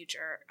dead-on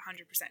future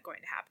 100%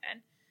 going to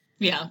happen.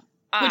 Yeah. Which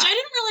I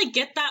didn't really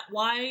get that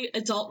why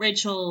adult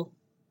Rachel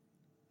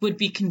would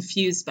be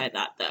confused by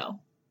that, though.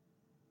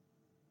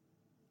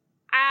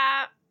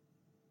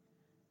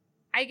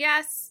 I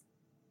guess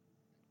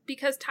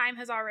because time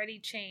has already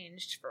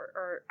changed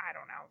or I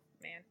don't know,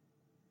 man.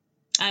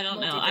 I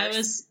don't know. I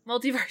was...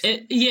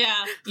 Multiverse.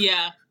 Yeah.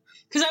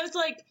 Because I was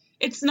like,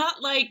 it's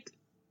not like...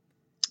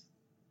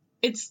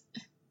 It's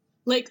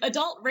like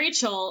adult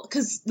Rachel,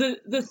 because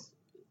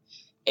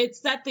it's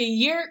that the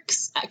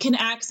Yeerks can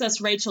access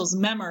Rachel's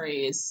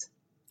memories.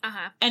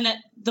 Uh-huh. And at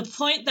the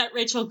point that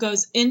Rachel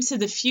goes into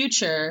the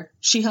future,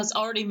 she has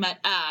already met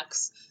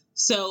Axe.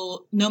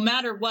 So no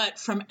matter what,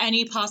 from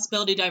any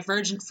possibility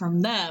divergent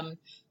from them,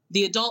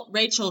 the adult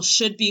Rachel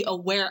should be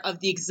aware of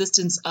the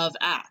existence of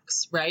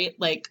Axe, right?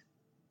 Like,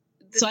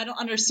 so I don't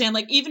understand,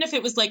 like, even if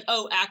it was like,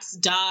 oh, Axe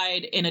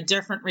died in a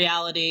different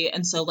reality,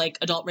 and so, like,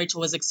 adult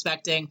Rachel was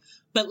expecting,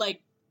 but, like,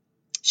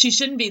 she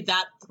shouldn't be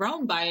that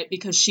thrown by it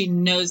because she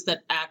knows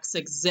that Axe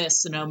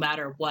exists no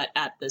matter what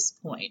at this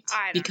point.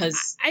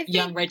 Because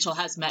young Rachel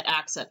has met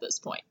Axe at this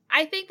point.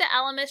 I think the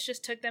Ellimist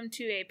just took them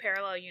to a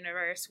parallel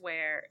universe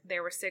where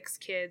there were 6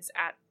 kids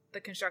at the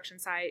construction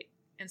site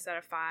instead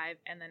of 5,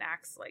 and then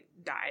Axe, like,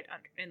 died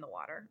in the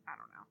water. I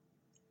don't know.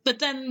 But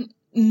then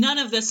none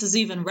of this is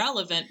even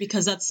relevant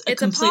because that's a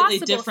completely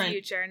different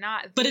future,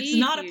 but it's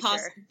not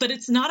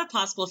a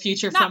possible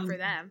future not for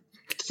them.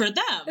 For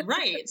them,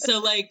 right? So,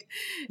 like,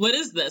 what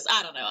is this?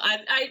 I don't know.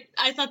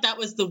 I thought that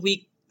was the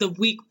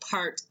weak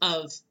part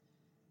of.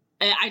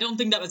 I don't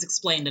think that was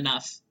explained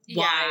enough. Yeah.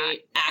 Why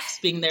Axe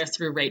being there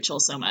through Rachel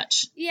so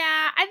much? Yeah,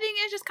 I think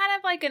it's just kind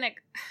of like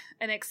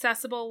an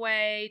accessible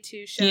way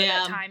to show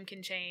that time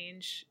can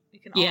change. You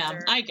can alter. Yeah,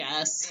 I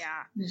guess.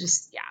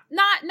 Yeah.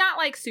 Not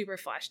like super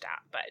fleshed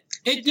out, but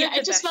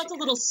it just felt a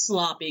little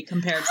sloppy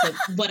compared to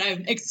what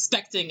I'm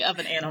expecting of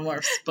an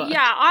Animorphs book.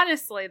 Yeah,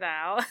 honestly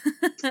though.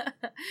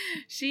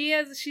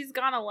 she's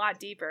gone a lot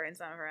deeper in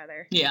some of her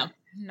other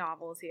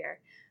novels here.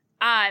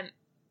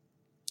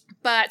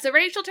 But so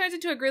Rachel turns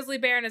into a grizzly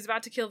bear and is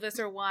about to kill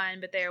Visser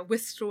 1, but they are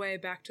whisked away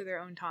back to their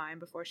own time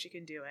before she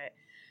can do it.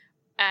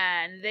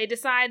 And they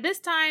decide this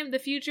time the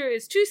future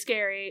is too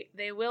scary.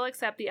 They will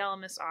accept the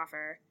Ellimist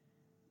offer.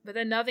 But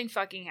then nothing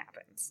fucking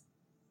happens.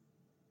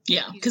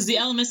 Yeah, because the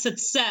Ellimist had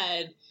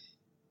said,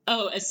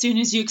 oh, as soon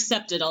as you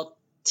accept it, I'll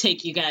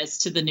take you guys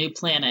to the new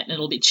planet and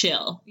it'll be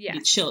chill. Yeah. It'll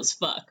be chill as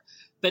fuck.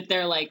 But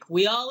they're like,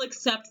 we all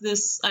accept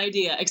this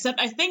idea. Except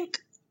I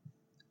think...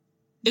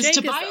 Is Jake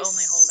Tobias, is the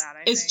only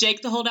holdout, Is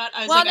Jake the holdout?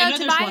 I know Tobias,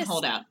 there's one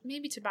holdout.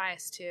 Maybe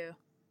Tobias, too.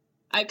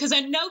 Because I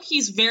know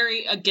he's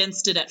very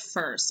against it at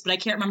first, but I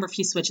can't remember if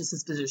he switches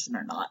his position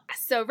or not.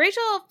 So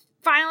Rachel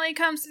finally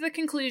comes to the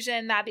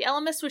conclusion that the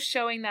Ellimist was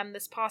showing them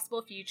this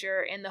possible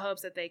future in the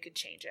hopes that they could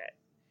change it.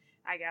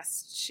 I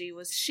guess she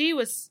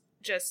was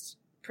just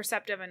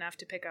perceptive enough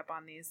to pick up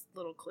on these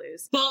little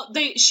clues. Well,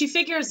 she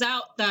figures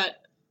out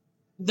that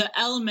the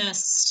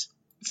Ellimist...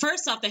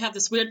 First off, they have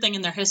this weird thing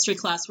in their history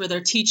class where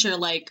their teacher,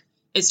 like,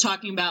 is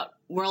talking about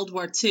World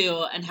War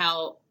II and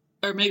how...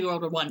 Or maybe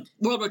World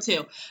War II,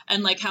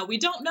 and like how we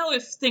don't know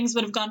if things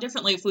would have gone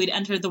differently if we'd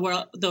entered the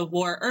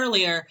war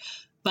earlier,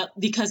 but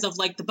because of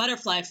like the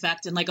butterfly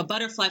effect and like a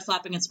butterfly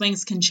flapping its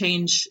wings can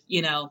change,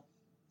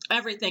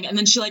 everything. And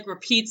then she like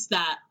repeats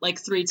that like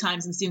 3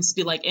 times and seems to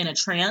be like in a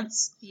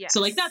trance. Yes. So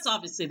like that's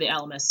obviously the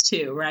Ellimist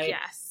too, right?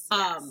 Yes.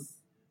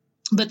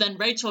 But then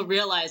Rachel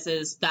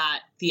realizes that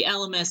the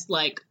Ellimist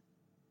like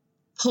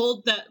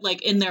pulled that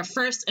like in their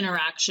first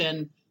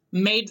interaction.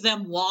 Made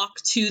them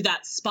walk to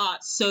that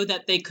spot so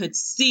that they could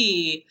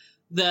see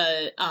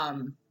the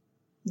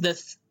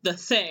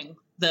thing,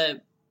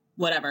 the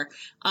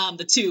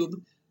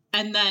tube.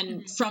 And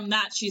then from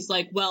that, she's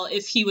like, well,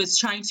 if he was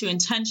trying to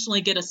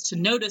intentionally get us to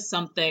notice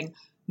something,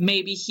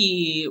 maybe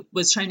he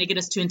was trying to get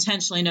us to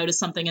intentionally notice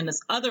something in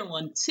this other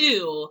one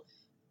too.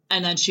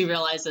 And then she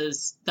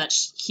realizes that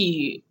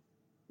he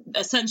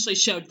essentially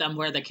showed them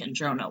where the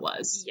Kandrona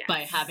was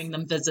by having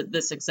them visit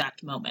this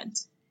exact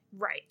moment.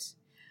 Right.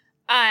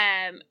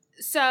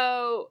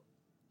 So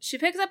she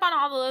picks up on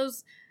all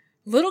those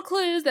little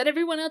clues that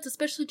everyone else,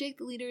 especially Jake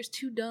the leader, is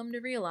too dumb to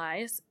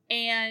realize.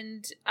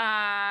 And,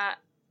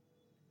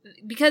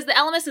 because the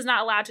Ellimist is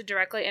not allowed to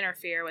directly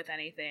interfere with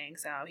anything,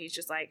 so he's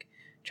just, like,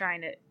 trying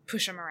to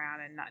push them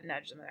around and not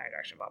nudge them in the right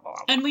direction, blah, blah,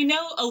 blah. And we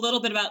know a little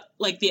bit about,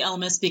 like, the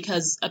Ellimist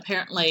because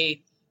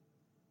apparently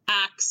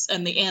Axe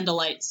and the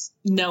Andalites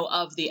know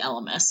of the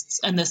Ellimists.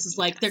 And this is,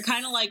 like, they're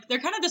kind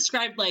of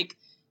described, like,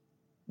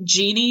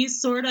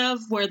 genies sort of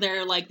where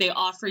they're like they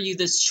offer you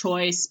this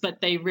choice but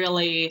they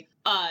really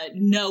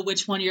know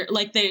which one you're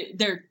like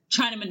they're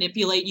trying to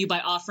manipulate you by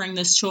offering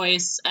this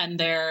choice and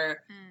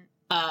they're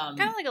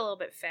kind of like a little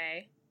bit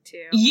Fae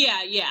too.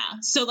 Yeah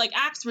so like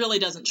Axe really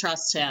doesn't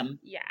trust him.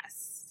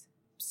 Yes,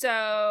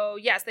 so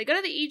yes, they go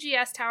to the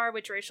EGS tower,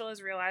 which Rachel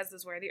has realized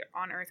is where the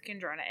on Earth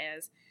Kandrona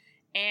is,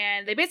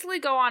 and they basically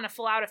go on a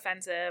full out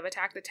offensive,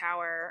 attack the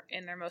tower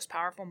in their most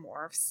powerful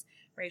morphs.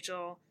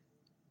 Rachel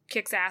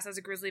kicks ass as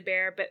a grizzly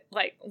bear, but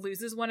like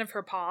loses one of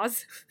her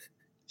paws.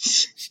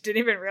 She didn't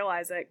even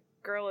realize it.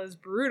 Girl is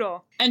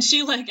brutal. And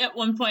she, like, at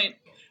one point,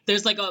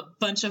 there's like a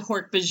bunch of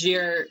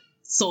Hork-Bajir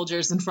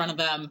soldiers in front of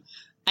them,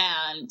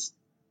 and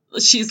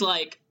she's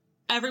like,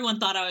 everyone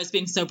thought I was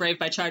being so brave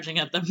by charging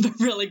at them, but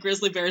really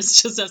grizzly bears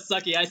just have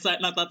sucky eyesight,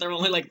 and I thought there were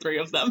only like 3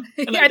 of them.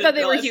 And I thought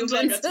they were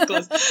humans. And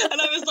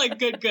I was like,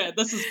 good,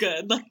 this is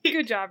good. Like,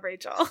 good job,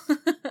 Rachel.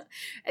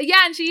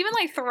 Yeah, and she even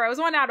like throws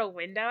one out a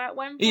window at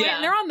one point.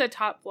 Yeah. They're on the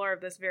top floor of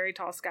this very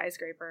tall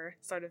skyscraper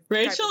sort of.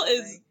 Rachel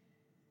is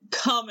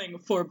coming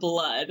for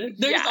blood.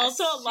 There's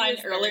also a line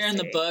earlier in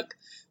the book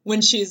when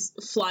she's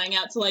flying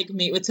out to like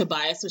meet with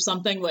Tobias or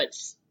something, which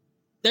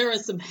there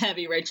was some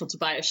heavy Rachel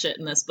Tobias shit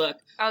in this book.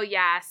 Oh,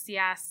 yes.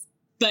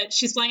 But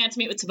she's flying out to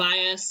meet with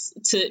Tobias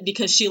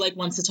because she like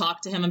wants to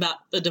talk to him about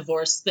the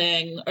divorce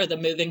thing or the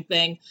moving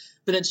thing,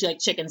 but then she like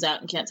chickens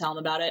out and can't tell him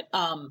about it.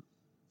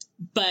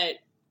 But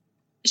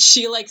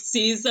she like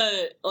sees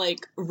a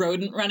like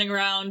rodent running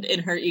around in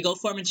her eagle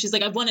form, and she's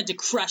like, I wanted to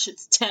crush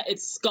its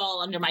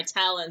skull under my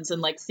talons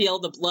and like feel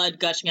the blood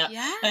gushing out.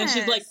 Yes. And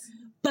she's like,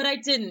 but I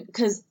didn't,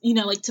 because, you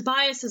know, like,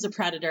 Tobias is a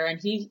predator, and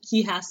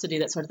he has to do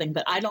that sort of thing,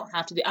 but I don't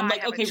have to do. I'm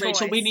like, okay,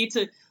 Rachel, we need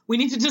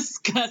to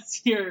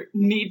discuss your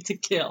need to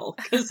kill,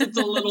 because it's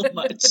a little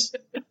much.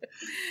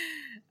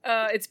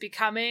 It's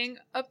becoming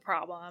a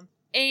problem.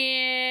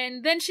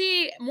 And then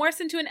she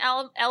morphs into an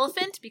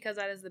elephant, because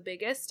that is the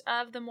biggest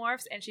of the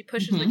morphs, and she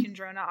pushes the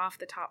Kandrona off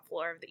the top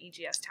floor of the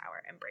EGS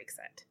tower and breaks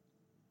it.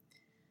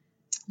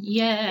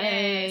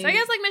 Yay. So I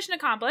guess, like, mission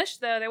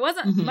accomplished, though there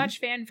wasn't much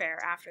fanfare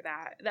after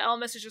that. The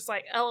Ellimist is just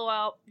like,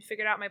 LOL, you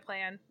figured out my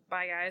plan.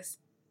 Bye, guys.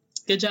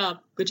 Good job.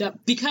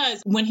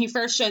 Because when he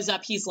first shows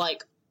up, he's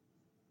like,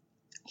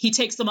 he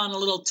takes them on a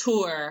little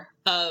tour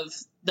of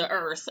the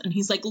Earth, and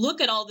he's like, look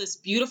at all this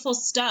beautiful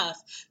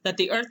stuff that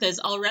the Earth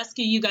is. I'll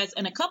rescue you guys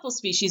and a couple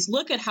species.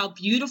 Look at how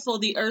beautiful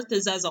the Earth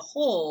is as a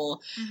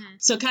whole.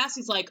 So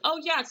Cassie's like, oh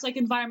yeah, it's like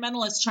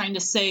environmentalists trying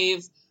to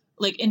save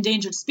like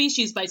endangered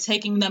species by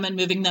taking them and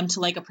moving them to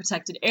like a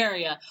protected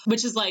area,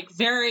 which is like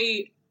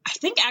very, I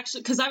think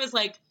actually, because I was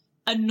like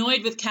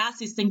annoyed with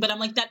Cassie's thing, but I'm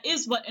like, that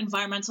is what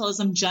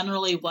environmentalism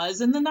generally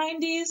was in the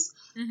 90s,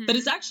 but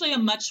it's actually a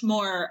much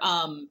more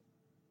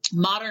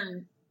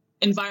modern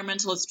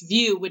environmentalist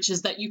view, which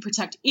is that you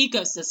protect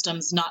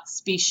ecosystems, not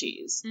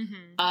species,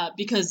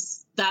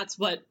 because that's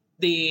what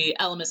the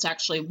Ellimist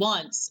actually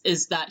wants,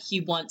 is that he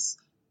wants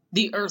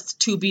the Earth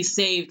to be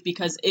saved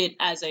because it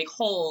as a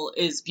whole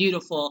is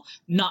beautiful.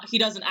 He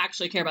doesn't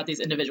actually care about these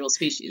individual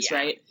species,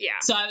 right? Yeah.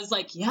 So I was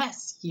like,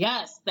 yes,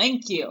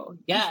 thank you.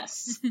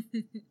 Yes.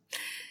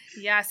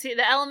 Yeah, see,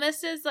 the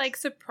Ellimist is like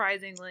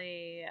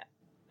surprisingly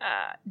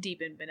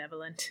deep and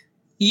benevolent.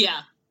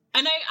 Yeah.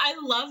 And I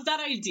love that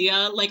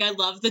idea. Like, I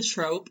love the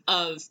trope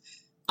of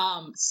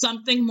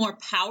something more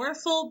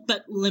powerful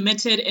but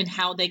limited in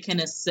how they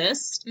can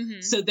assist.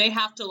 So they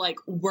have to like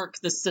work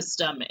the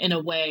system in a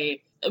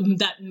way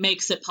that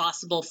makes it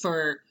possible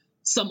for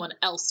someone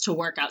else to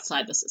work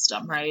outside the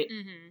system, right?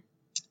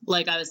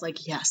 Like, I was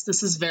like, yes,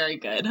 this is very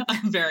good.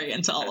 I'm very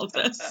into all of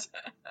this.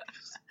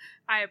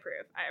 I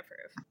approve.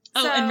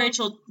 Oh, and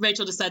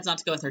Rachel decides not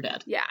to go with her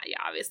dad. Yeah,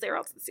 obviously, or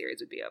else the series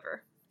would be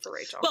over for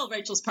Rachel. Well,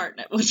 Rachel's part in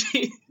it would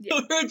be,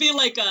 it would be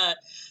like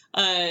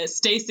a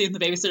Stacy in the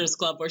Babysitter's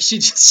Club, where she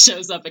just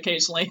shows up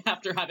occasionally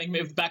after having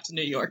moved back to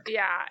New York.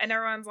 Yeah, and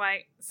everyone's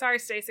like, sorry,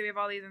 Stacy, we have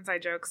all these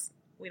inside jokes.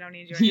 We don't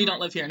need you anymore. You don't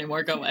live here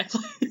anymore. Go away.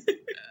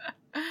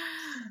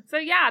 So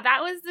yeah,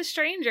 that was The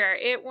Stranger.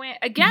 It went,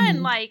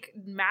 again, like,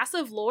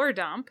 massive lore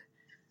dump.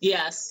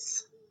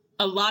 Yes.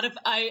 A lot of,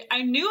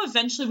 I knew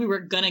eventually we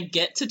were going to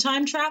get to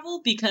time travel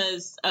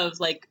because of,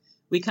 like,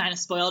 we kind of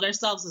spoiled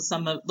ourselves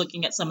with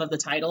looking at some of the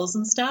titles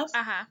and stuff.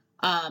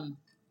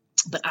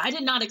 But I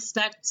did not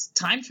expect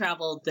time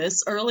travel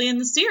this early in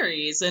the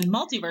series and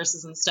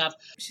multiverses and stuff.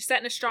 She's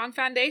setting a strong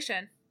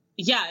foundation.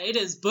 Yeah, it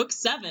is book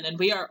 7, and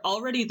we are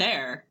already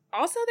there.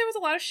 Also, there was a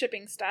lot of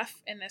shipping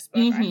stuff in this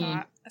book, I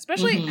thought.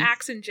 Especially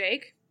Axe and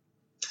Jake.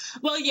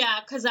 Well, yeah,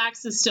 because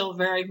Axe is still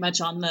very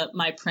much on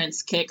my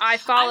Prince kick. I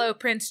follow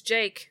Prince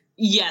Jake.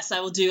 Yes,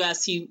 I will do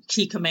as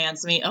he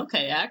commands me.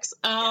 Okay, Axe.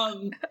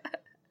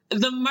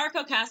 The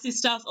Marco Cassie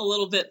stuff, a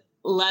little bit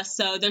less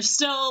so. They're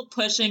still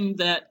pushing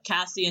that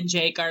Cassie and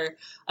Jake are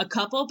a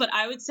couple, but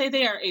I would say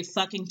they are a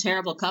fucking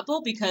terrible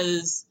couple,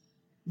 because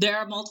there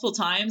are multiple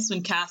times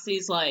when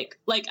Cassie's like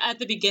at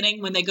the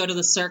beginning when they go to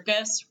the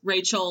circus,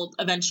 Rachel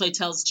eventually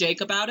tells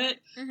Jake about it,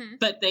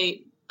 but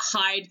they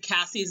hide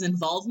Cassie's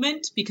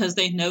involvement because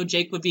they know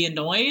Jake would be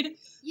annoyed.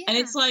 Yeah. And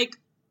it's like,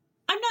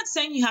 I'm not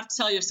saying you have to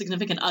tell your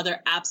significant other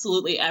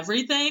absolutely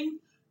everything,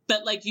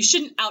 but like, you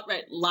shouldn't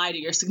outright lie to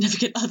your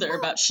significant other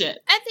about shit.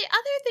 And the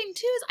other thing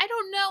too is, I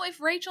don't know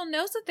if Rachel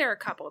knows that they're a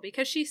couple,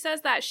 because she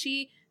says that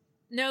she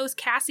knows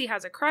Cassie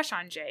has a crush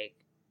on Jake.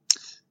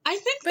 I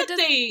think but that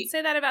they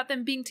say that about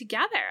them being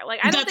together.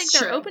 Like, I don't think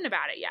they're open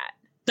about it yet.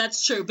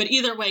 That's true. But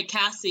either way,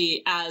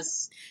 Cassie,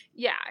 as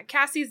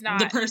Cassie's not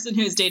the person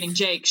who's dating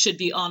Jake, should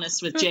be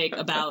honest with Jake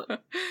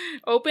about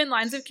open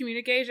lines of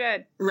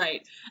communication.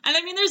 Right. And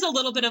I mean, there's a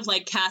little bit of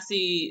like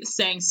Cassie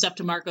saying stuff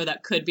to Marco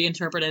that could be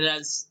interpreted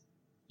as,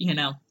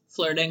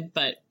 flirting,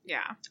 but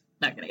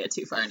not going to get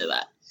too far into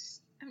that.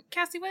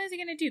 Cassie, what is he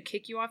going to do?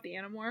 Kick you off the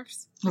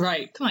Animorphs?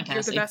 Right. Come on,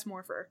 Cassie. You're the best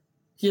morpher.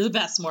 You're the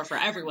best morpher.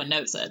 Everyone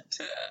knows it.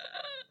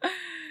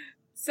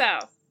 So,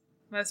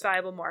 most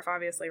valuable morph,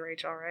 obviously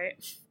Rachel, right?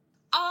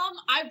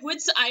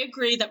 I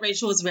agree that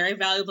Rachel was very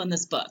valuable in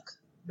this book,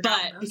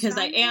 but because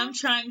I am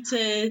trying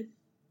to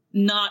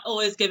not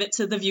always give it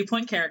to the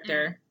viewpoint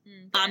character,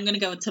 I'm going to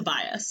go with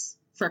Tobias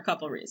for a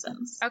couple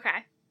reasons.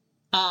 Okay.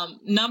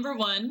 Number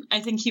one, I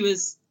think he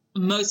was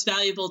most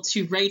valuable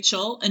to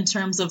Rachel in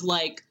terms of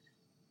like,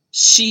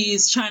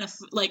 she's trying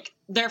to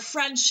their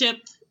friendship,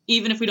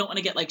 even if we don't want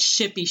to get like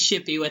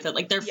shippy with it,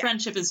 like their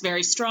friendship is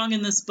very strong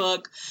in this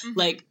book.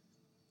 Like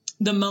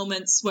the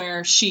moments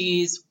where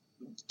she's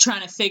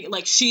trying to figure,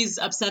 like she's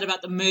upset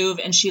about the move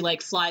and she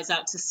like flies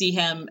out to see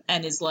him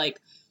and is like,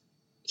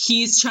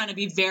 he's trying to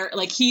be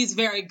he's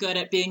very good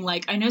at being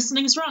like, I know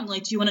something's wrong.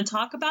 Like, do you want to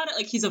talk about it?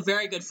 Like, he's a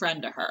very good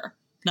friend to her.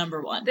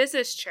 Number one. This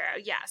is true.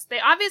 Yes. They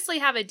obviously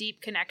have a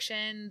deep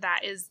connection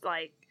that is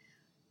like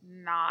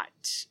not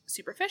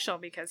superficial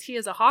because he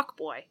is a hawk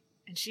boy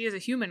and she is a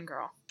human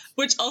girl.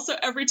 Which also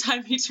every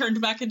time he turned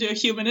back into a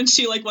human and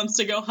she like wants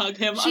to go hug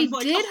him. She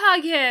did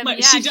hug him.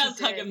 She does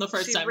hug him the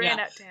first time. She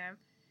ran up to him.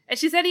 And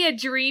she said he had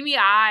dreamy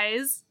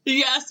eyes.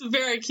 Yes,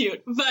 very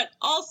cute. But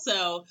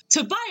also,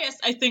 Tobias,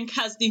 I think,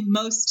 has the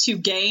most to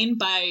gain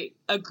by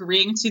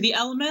agreeing to the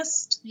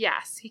Ellimist.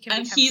 Yes, he can.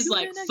 And he's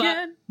like,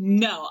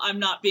 no, I'm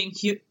not being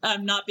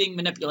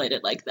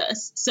manipulated like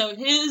this. So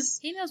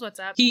he knows what's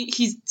up. He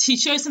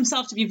shows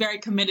himself to be very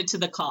committed to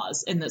the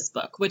cause in this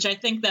book, which I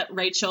think that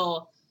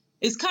Rachel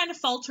is kind of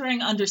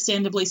faltering,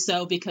 understandably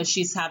so, because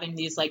she's having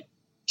these like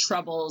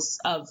troubles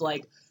of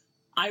like,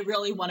 I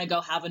really want to go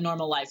have a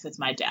normal life with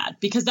my dad,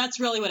 because that's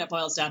really what it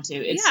boils down to.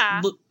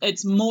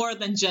 It's more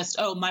than just,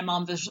 my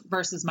mom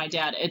versus my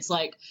dad. It's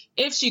like,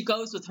 if she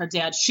goes with her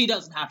dad, she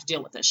doesn't have to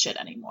deal with this shit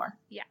anymore.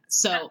 Yeah.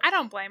 So I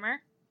don't blame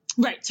her.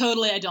 Right.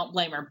 Totally. I don't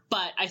blame her.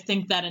 But I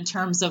think that in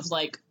terms of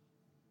like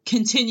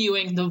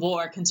continuing the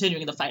war,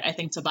 continuing the fight, I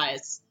think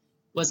Tobias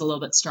was a little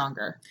bit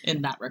stronger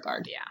in that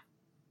regard. Yeah.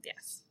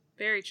 Yes.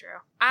 Very true.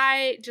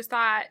 I just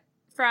thought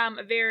from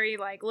a very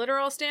like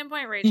literal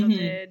standpoint, Rachel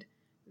did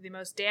the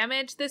most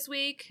damage this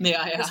week.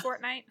 This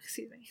fortnight.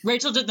 Excuse me.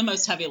 Rachel did the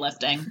most heavy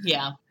lifting.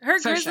 Yeah. Her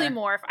grizzly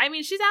morph. I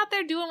mean, she's out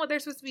there doing what they're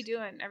supposed to be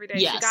doing every day.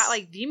 Yes. She got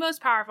like the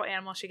most powerful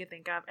animal she could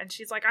think of. And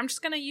she's like, I'm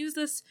just going to use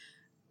this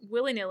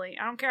willy-nilly.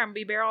 I don't care. I'm going to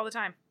be bear all the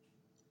time.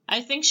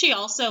 I think she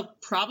also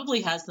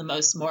probably has the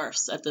most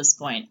morphs at this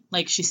point.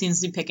 Like, she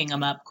seems to be picking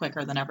them up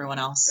quicker than everyone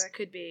else. That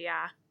could be,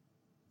 yeah.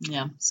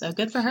 Yeah. So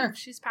good for her.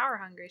 She's power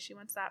hungry. She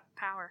wants that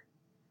power.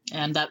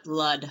 And that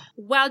blood.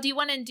 Well, do you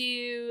want to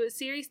do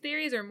series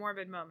theories or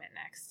morbid moment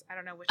next? I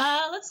don't know which.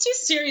 Let's do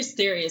series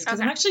theories,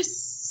 because I'm actually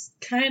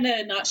kind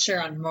of not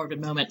sure on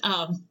morbid moment.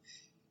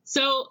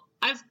 So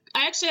I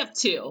actually have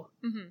two,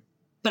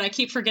 but I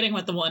keep forgetting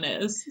what the one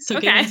is. So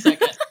give me a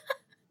second.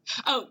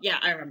 Oh yeah,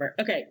 I remember.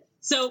 Okay,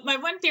 so my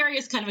one theory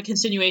is kind of a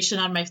continuation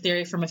on my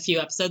theory from a few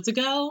episodes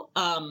ago.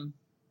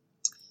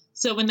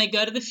 So when they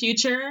go to the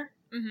future,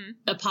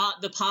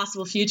 the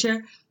possible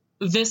future.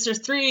 Visser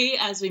 3,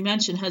 as we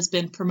mentioned, has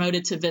been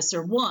promoted to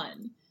Visser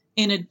 1.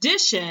 In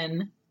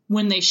addition,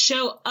 when they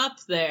show up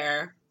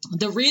there,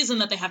 the reason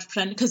that they have to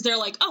pretend, because they're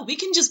like, we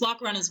can just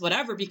walk around as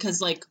whatever,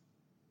 because like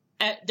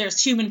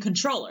there's human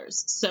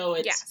controllers, so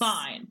it's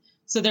fine.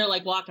 So they're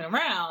like walking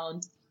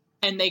around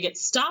and they get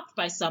stopped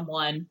by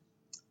someone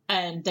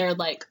and they're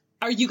like,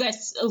 are you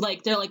guys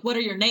like, they're like, what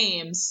are your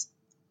names?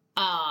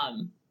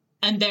 And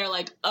they're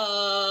like,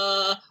 butts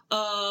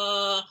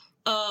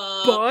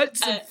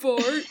and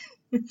fart.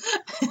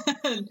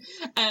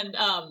 and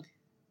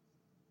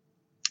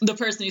the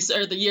person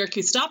or the Yeerk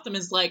who stopped them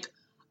is like,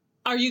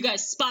 are you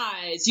guys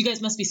spies? You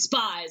guys must be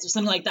spies or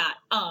something like that.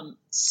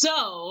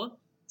 So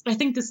I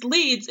think this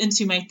leads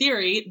into my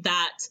theory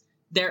that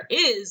there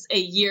is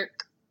a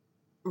Yeerk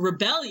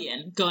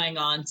rebellion going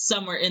on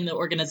somewhere in the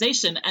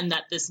organization, and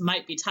that this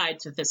might be tied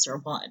to Visser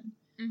 1.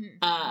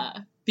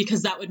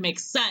 Because that would make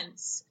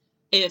sense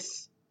if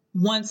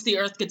once the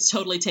Earth gets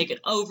totally taken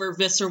over,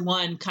 Visser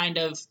 1 kind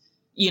of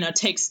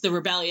takes the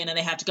rebellion and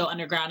they have to go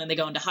underground and they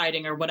go into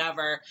hiding or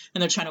whatever.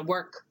 And they're trying to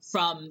work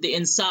from the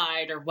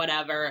inside or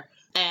whatever.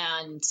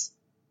 And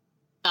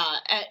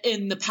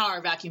in the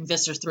power vacuum,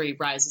 Visser 3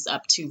 rises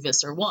up to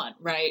Visser 1,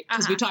 right?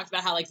 Because we talked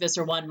about how like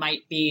Visser 1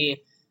 might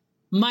be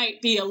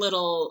a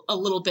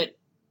little bit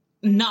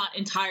not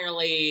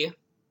entirely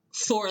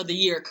for the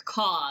Yeerk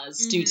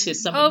cause due to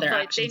some of their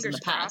actions in the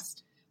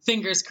past.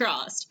 Fingers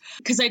crossed.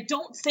 Because I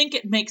don't think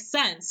it makes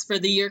sense for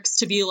the Yeerks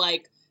to be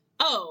like,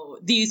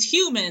 these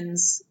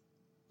humans,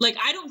 like,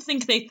 I don't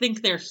think they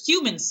think they're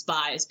human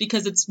spies,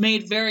 because it's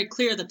made very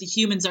clear that the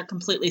humans are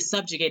completely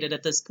subjugated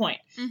at this point.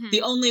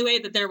 The only way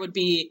that there would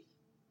be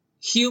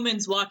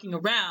humans walking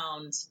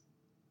around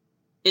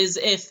is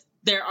if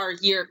there are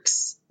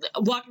Yeerks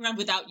walking around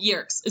without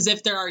Yeerks, as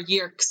if there are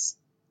Yeerks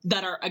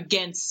that are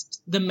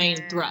against the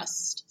main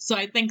thrust. So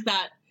I think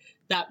that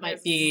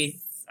might be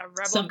a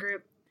rebel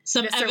group.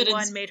 Some Mr. evidence.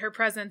 One made her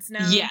presence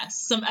known. Yes,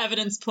 some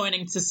evidence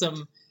pointing to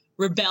some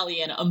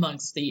rebellion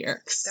amongst the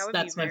Yeerks. That would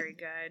be very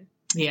good.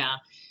 Yeah.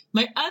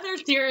 My other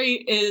theory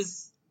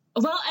is,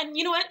 well, and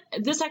you know what?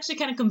 This actually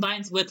kind of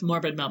combines with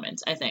Morbid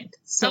Moment, I think.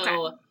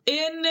 So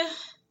in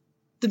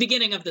the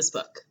beginning of this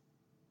book,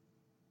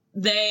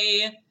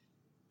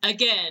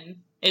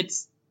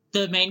 it's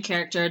the main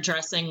character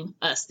addressing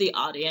us, the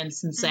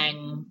audience, and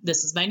saying,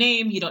 this is my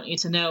name, you don't need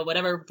to know,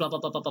 whatever, blah, blah,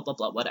 blah, blah, blah, blah,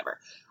 blah, whatever.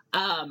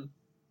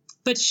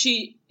 But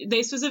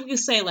they specifically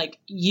say, like,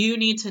 you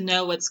need to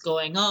know what's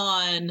going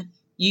on,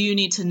 you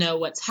need to know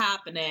what's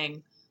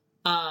happening.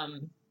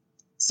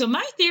 So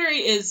my theory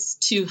is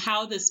to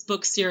how this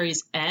book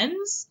series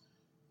ends.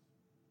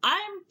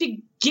 I'm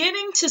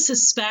beginning to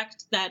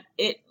suspect that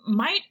it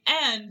might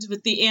end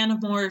with the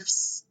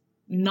Animorphs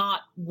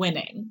not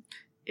winning.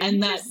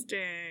 And that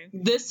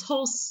this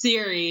whole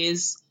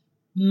series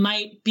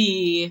might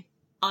be,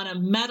 on a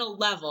meta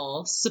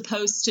level,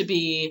 supposed to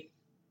be,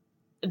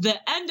 the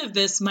end of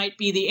this might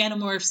be the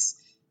Animorphs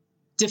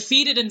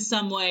defeated in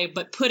some way,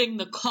 but putting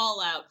the call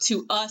out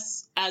to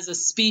us as a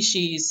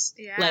species,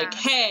 like,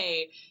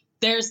 hey,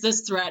 there's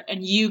this threat,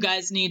 and you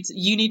guys need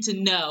to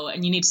know,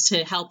 and you need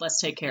to help us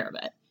take care of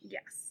it.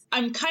 Yes.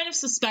 I'm kind of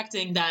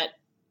suspecting that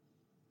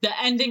the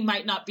ending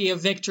might not be a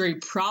victory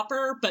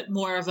proper, but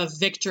more of a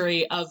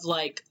victory of,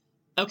 like,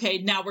 okay,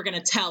 now we're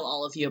going to tell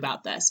all of you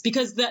about this,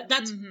 because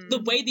that's the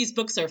way these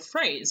books are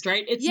phrased,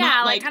 right? It's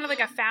not like kind of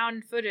like a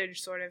found footage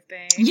sort of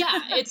thing. Yeah,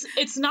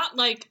 it's not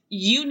like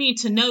you need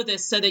to know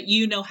this so that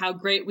you know how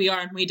great we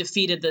are and we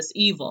defeated this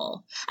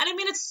evil. And I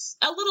mean, it's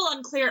a little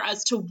unclear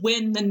as to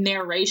when the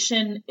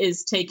narration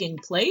is taking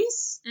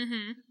place.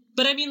 Mm-hmm.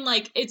 But I mean,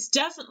 like, it's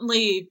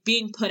definitely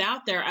being put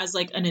out there as,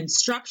 like, an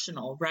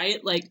instructional,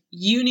 right? Like,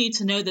 you need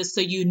to know this so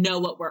you know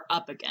what we're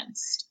up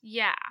against.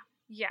 Yeah.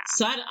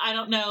 So I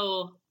don't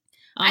know.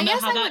 I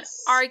guess I would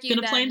argue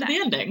going to play into the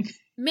ending.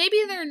 Maybe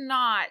they're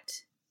not,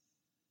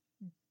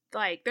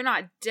 like, they're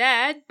not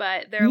dead,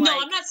 but they're No,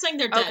 I'm not saying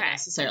they're dead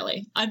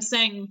necessarily. I'm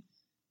saying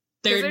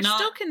they're not...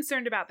 still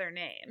concerned about their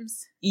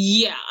names.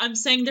 Yeah, I'm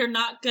saying they're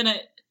not going to...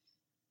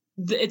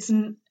 It's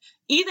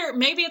either...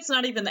 Maybe it's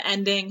not even the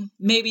ending.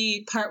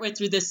 Maybe partway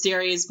through this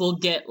series we'll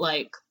get,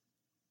 like,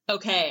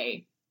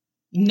 okay,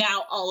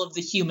 now all of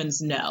the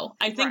humans know.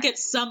 I think at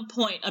some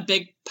point a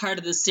big part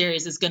of the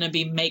series is going to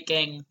be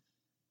making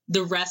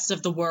the rest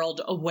of the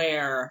world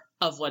aware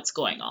of what's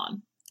going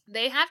on.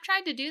 They have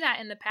tried to do that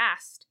in the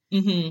past.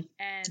 Mm-hmm.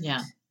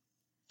 And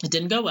it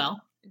didn't go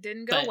well.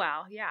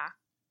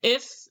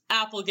 If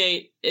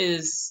Applegate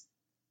is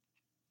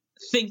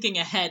thinking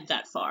ahead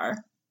that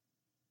far,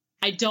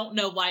 I don't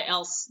know why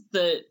else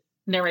the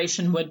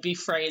narration would be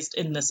phrased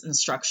in this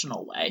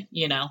instructional way,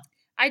 you know?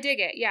 I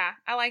dig it. Yeah,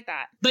 I like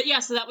that. But yeah,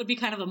 so that would be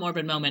kind of a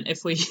morbid moment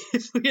if we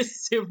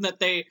assume that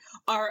they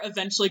are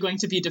eventually going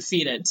to be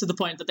defeated to the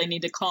point that they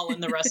need to call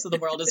in the rest of the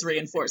world as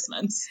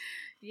reinforcements.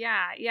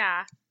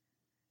 Yeah.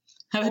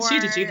 How about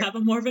you? Did you have a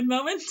morbid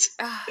moment?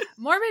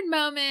 Morbid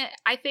moment,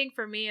 I think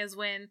for me, is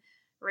when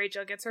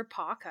Rachel gets her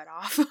paw cut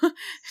off.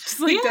 Just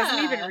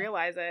doesn't even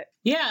realize it.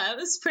 Yeah, it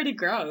was pretty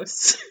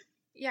gross.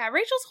 Yeah,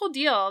 Rachel's whole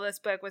deal this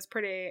book was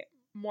pretty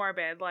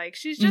morbid. Like,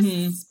 she's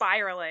just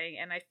spiraling,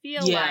 and I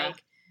feel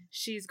like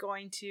she's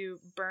going to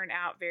burn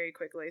out very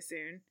quickly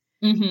soon.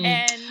 Mm-hmm.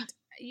 And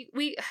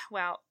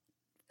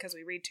because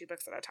we read 2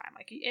 books at a time.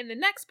 Like, in the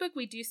next book,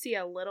 we do see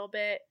a little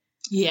bit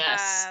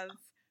of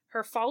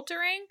her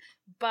faltering,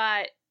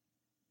 but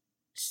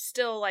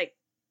still, like,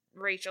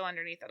 Rachel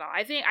underneath it all.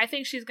 I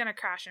think she's going to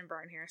crash and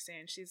burn here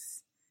soon.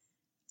 She's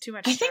too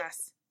much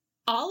stress.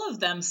 All of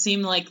them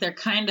seem like they're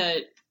kind of...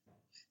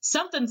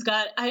 Something's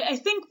got... I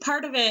think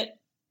part of it...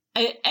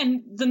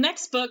 and the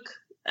next book...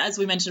 As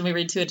we mentioned, we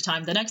read 2 at a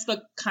time. The next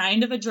book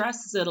kind of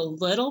addresses it a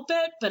little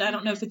bit, but I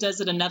don't know if it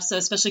does it enough so,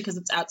 especially because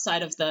it's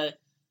outside of the,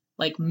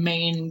 like,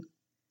 main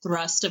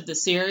thrust of the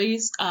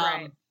series.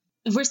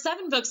 We're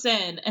 7 books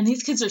in, and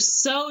these kids are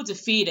so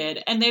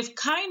defeated, and they've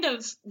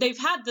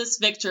had this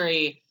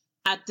victory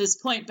at this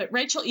point, but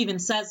Rachel even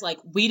says, like,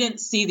 we didn't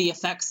see the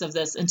effects of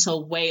this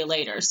until way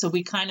later, so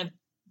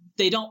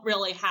they don't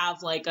really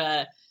have, like,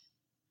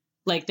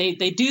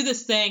 they do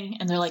this thing,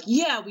 and they're like,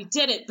 yeah, we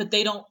did it, but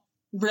they don't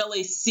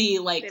really see,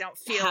 like, they don't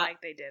feel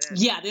like they did it.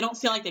 Yeah, they don't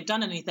feel like they've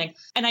done anything.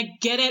 And I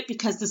get it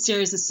because the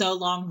series is so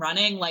long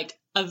running. Like,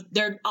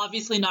 they're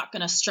obviously not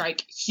going to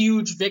strike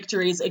huge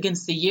victories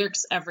against the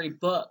Yeerks every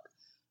book,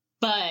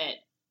 but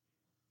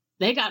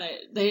they're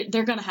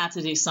going to have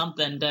to do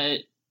something to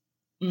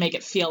make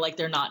it feel like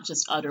they're not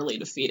just utterly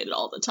defeated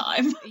all the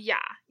time. Yeah.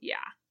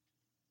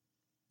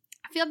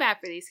 I feel bad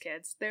for these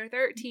kids. They're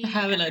 13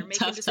 having and they're a making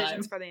tough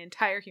decisions time for the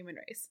entire human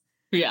race.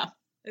 Yeah.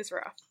 It's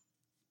rough.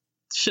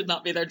 Should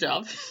not be their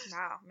job.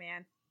 Oh,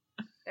 man.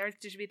 They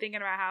should be thinking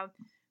about how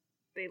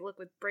they look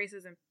with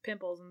braces and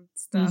pimples and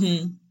stuff.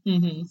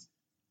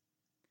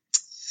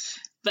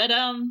 But,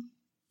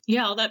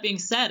 all that being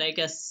said, I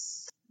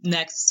guess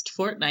next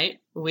fortnight,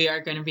 we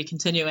are going to be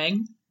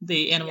continuing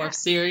the Animorphs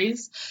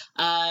series.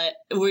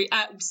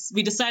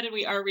 We decided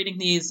we are reading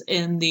these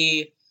in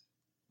the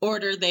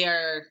order they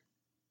are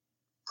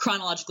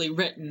chronologically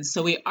written.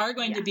 So we are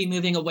going to be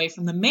moving away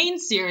from the main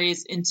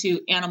series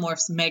into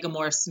Animorphs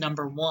Megamorphs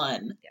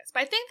 #1. Yes,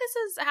 but I think this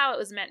is how it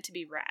was meant to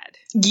be read.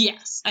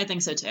 Yes, I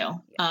think so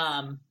too.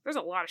 Yes. There's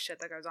a lot of shit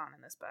that goes on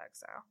in this book,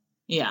 so.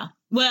 Yeah.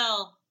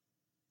 Well,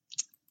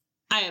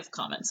 I have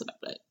comments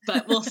about it,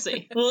 but we'll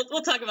see.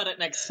 We'll talk about it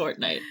next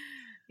fortnight.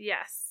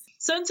 Yes.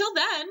 So until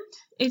then,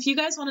 if you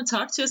guys want to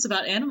talk to us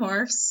about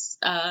Animorphs,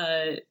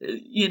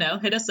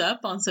 hit us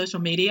up on social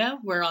media.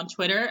 We're on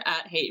Twitter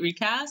at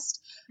HateRecast.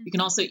 You can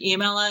also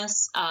email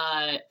us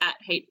at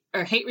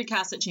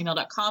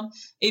haterecast@gmail.com.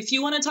 If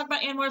you want to talk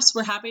about Animorphs,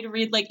 we're happy to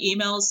read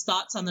emails,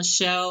 thoughts on the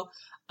show.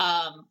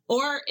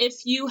 Or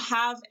if you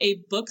have a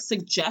book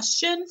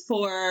suggestion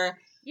for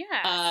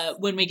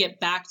when we get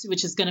back to,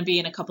 which is going to be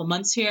in a couple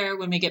months here,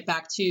 when we get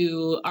back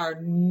to our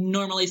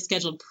normally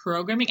scheduled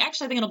programming.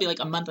 Actually, I think it'll be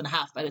a month and a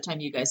half by the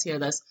time you guys hear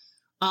this.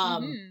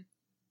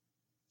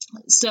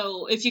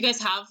 So if you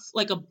guys have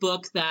a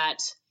book that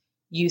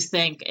you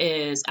think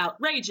is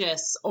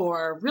outrageous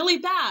or really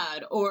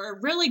bad or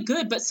really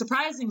good, but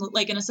surprising,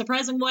 in a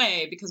surprising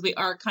way, because we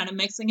are kind of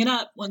mixing it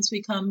up once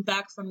we come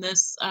back from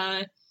this,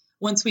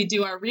 once we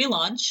do our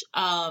relaunch,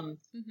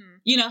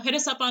 hit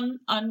us up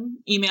on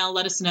email,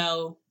 let us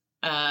know,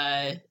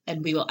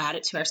 and we will add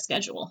it to our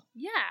schedule.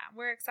 Yeah,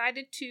 we're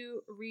excited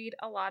to read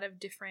a lot of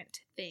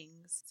different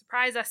things.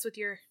 Surprise us with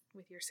your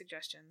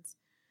suggestions.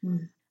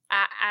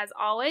 As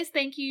always,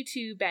 thank you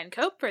to Ben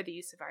Cope for the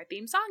use of our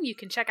theme song. You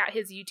can check out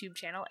his YouTube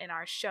channel in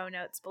our show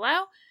notes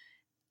below.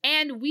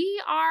 And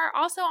we are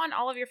also on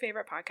all of your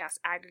favorite podcast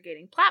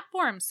aggregating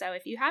platforms. So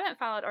if you haven't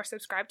followed or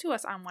subscribed to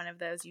us on one of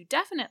those, you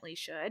definitely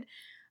should.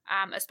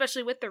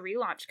 Especially with the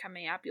relaunch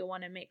coming up, you'll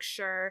want to make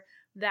sure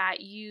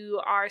that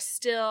you are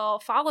still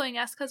following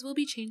us because we'll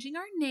be changing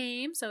our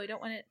name. So we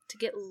don't want it to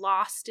get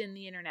lost in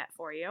the internet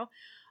for you.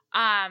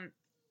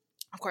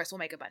 Of course, we'll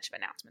make a bunch of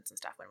announcements and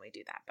stuff when we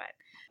do that. But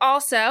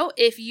also,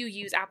 if you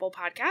use Apple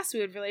Podcasts, we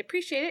would really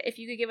appreciate it if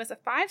you could give us a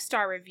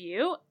 5-star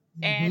review.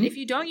 And if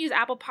you don't use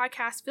Apple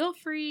Podcasts, feel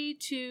free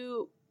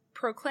to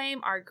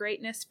proclaim our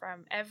greatness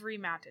from every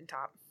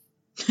mountaintop.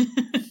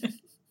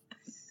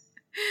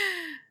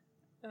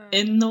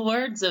 In the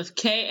words of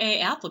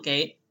K.A.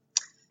 Applegate,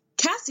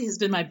 Cassie has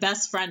been my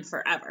best friend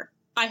forever.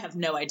 I have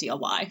no idea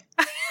why.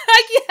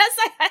 Yes,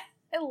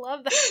 I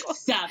love that.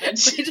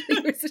 Savage.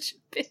 You were such a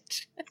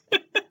bitch.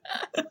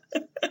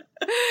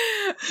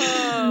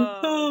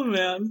 Oh,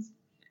 man.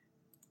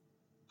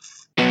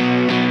 Yeah,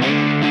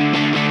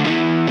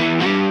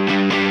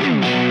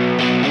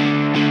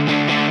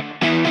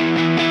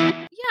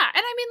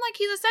 and I mean,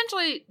 he's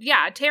essentially,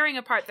 tearing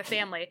apart the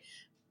family.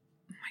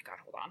 Oh my god,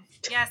 hold on.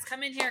 Yes,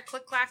 come in here,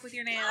 click-clack with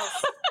your nails.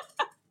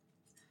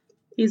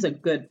 He's a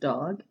good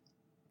dog.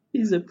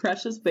 He's a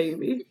precious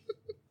baby.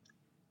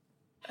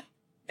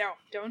 No,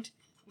 don't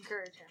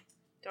encourage him.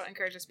 Don't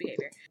encourage this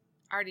behavior.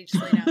 Artie,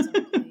 just lay down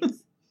something,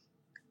 please.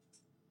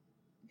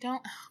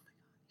 Don't. Oh my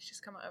god, he's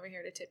just coming over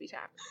here to tippy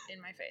tap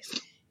in my face.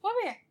 Come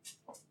over here.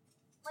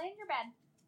 Lay in your bed.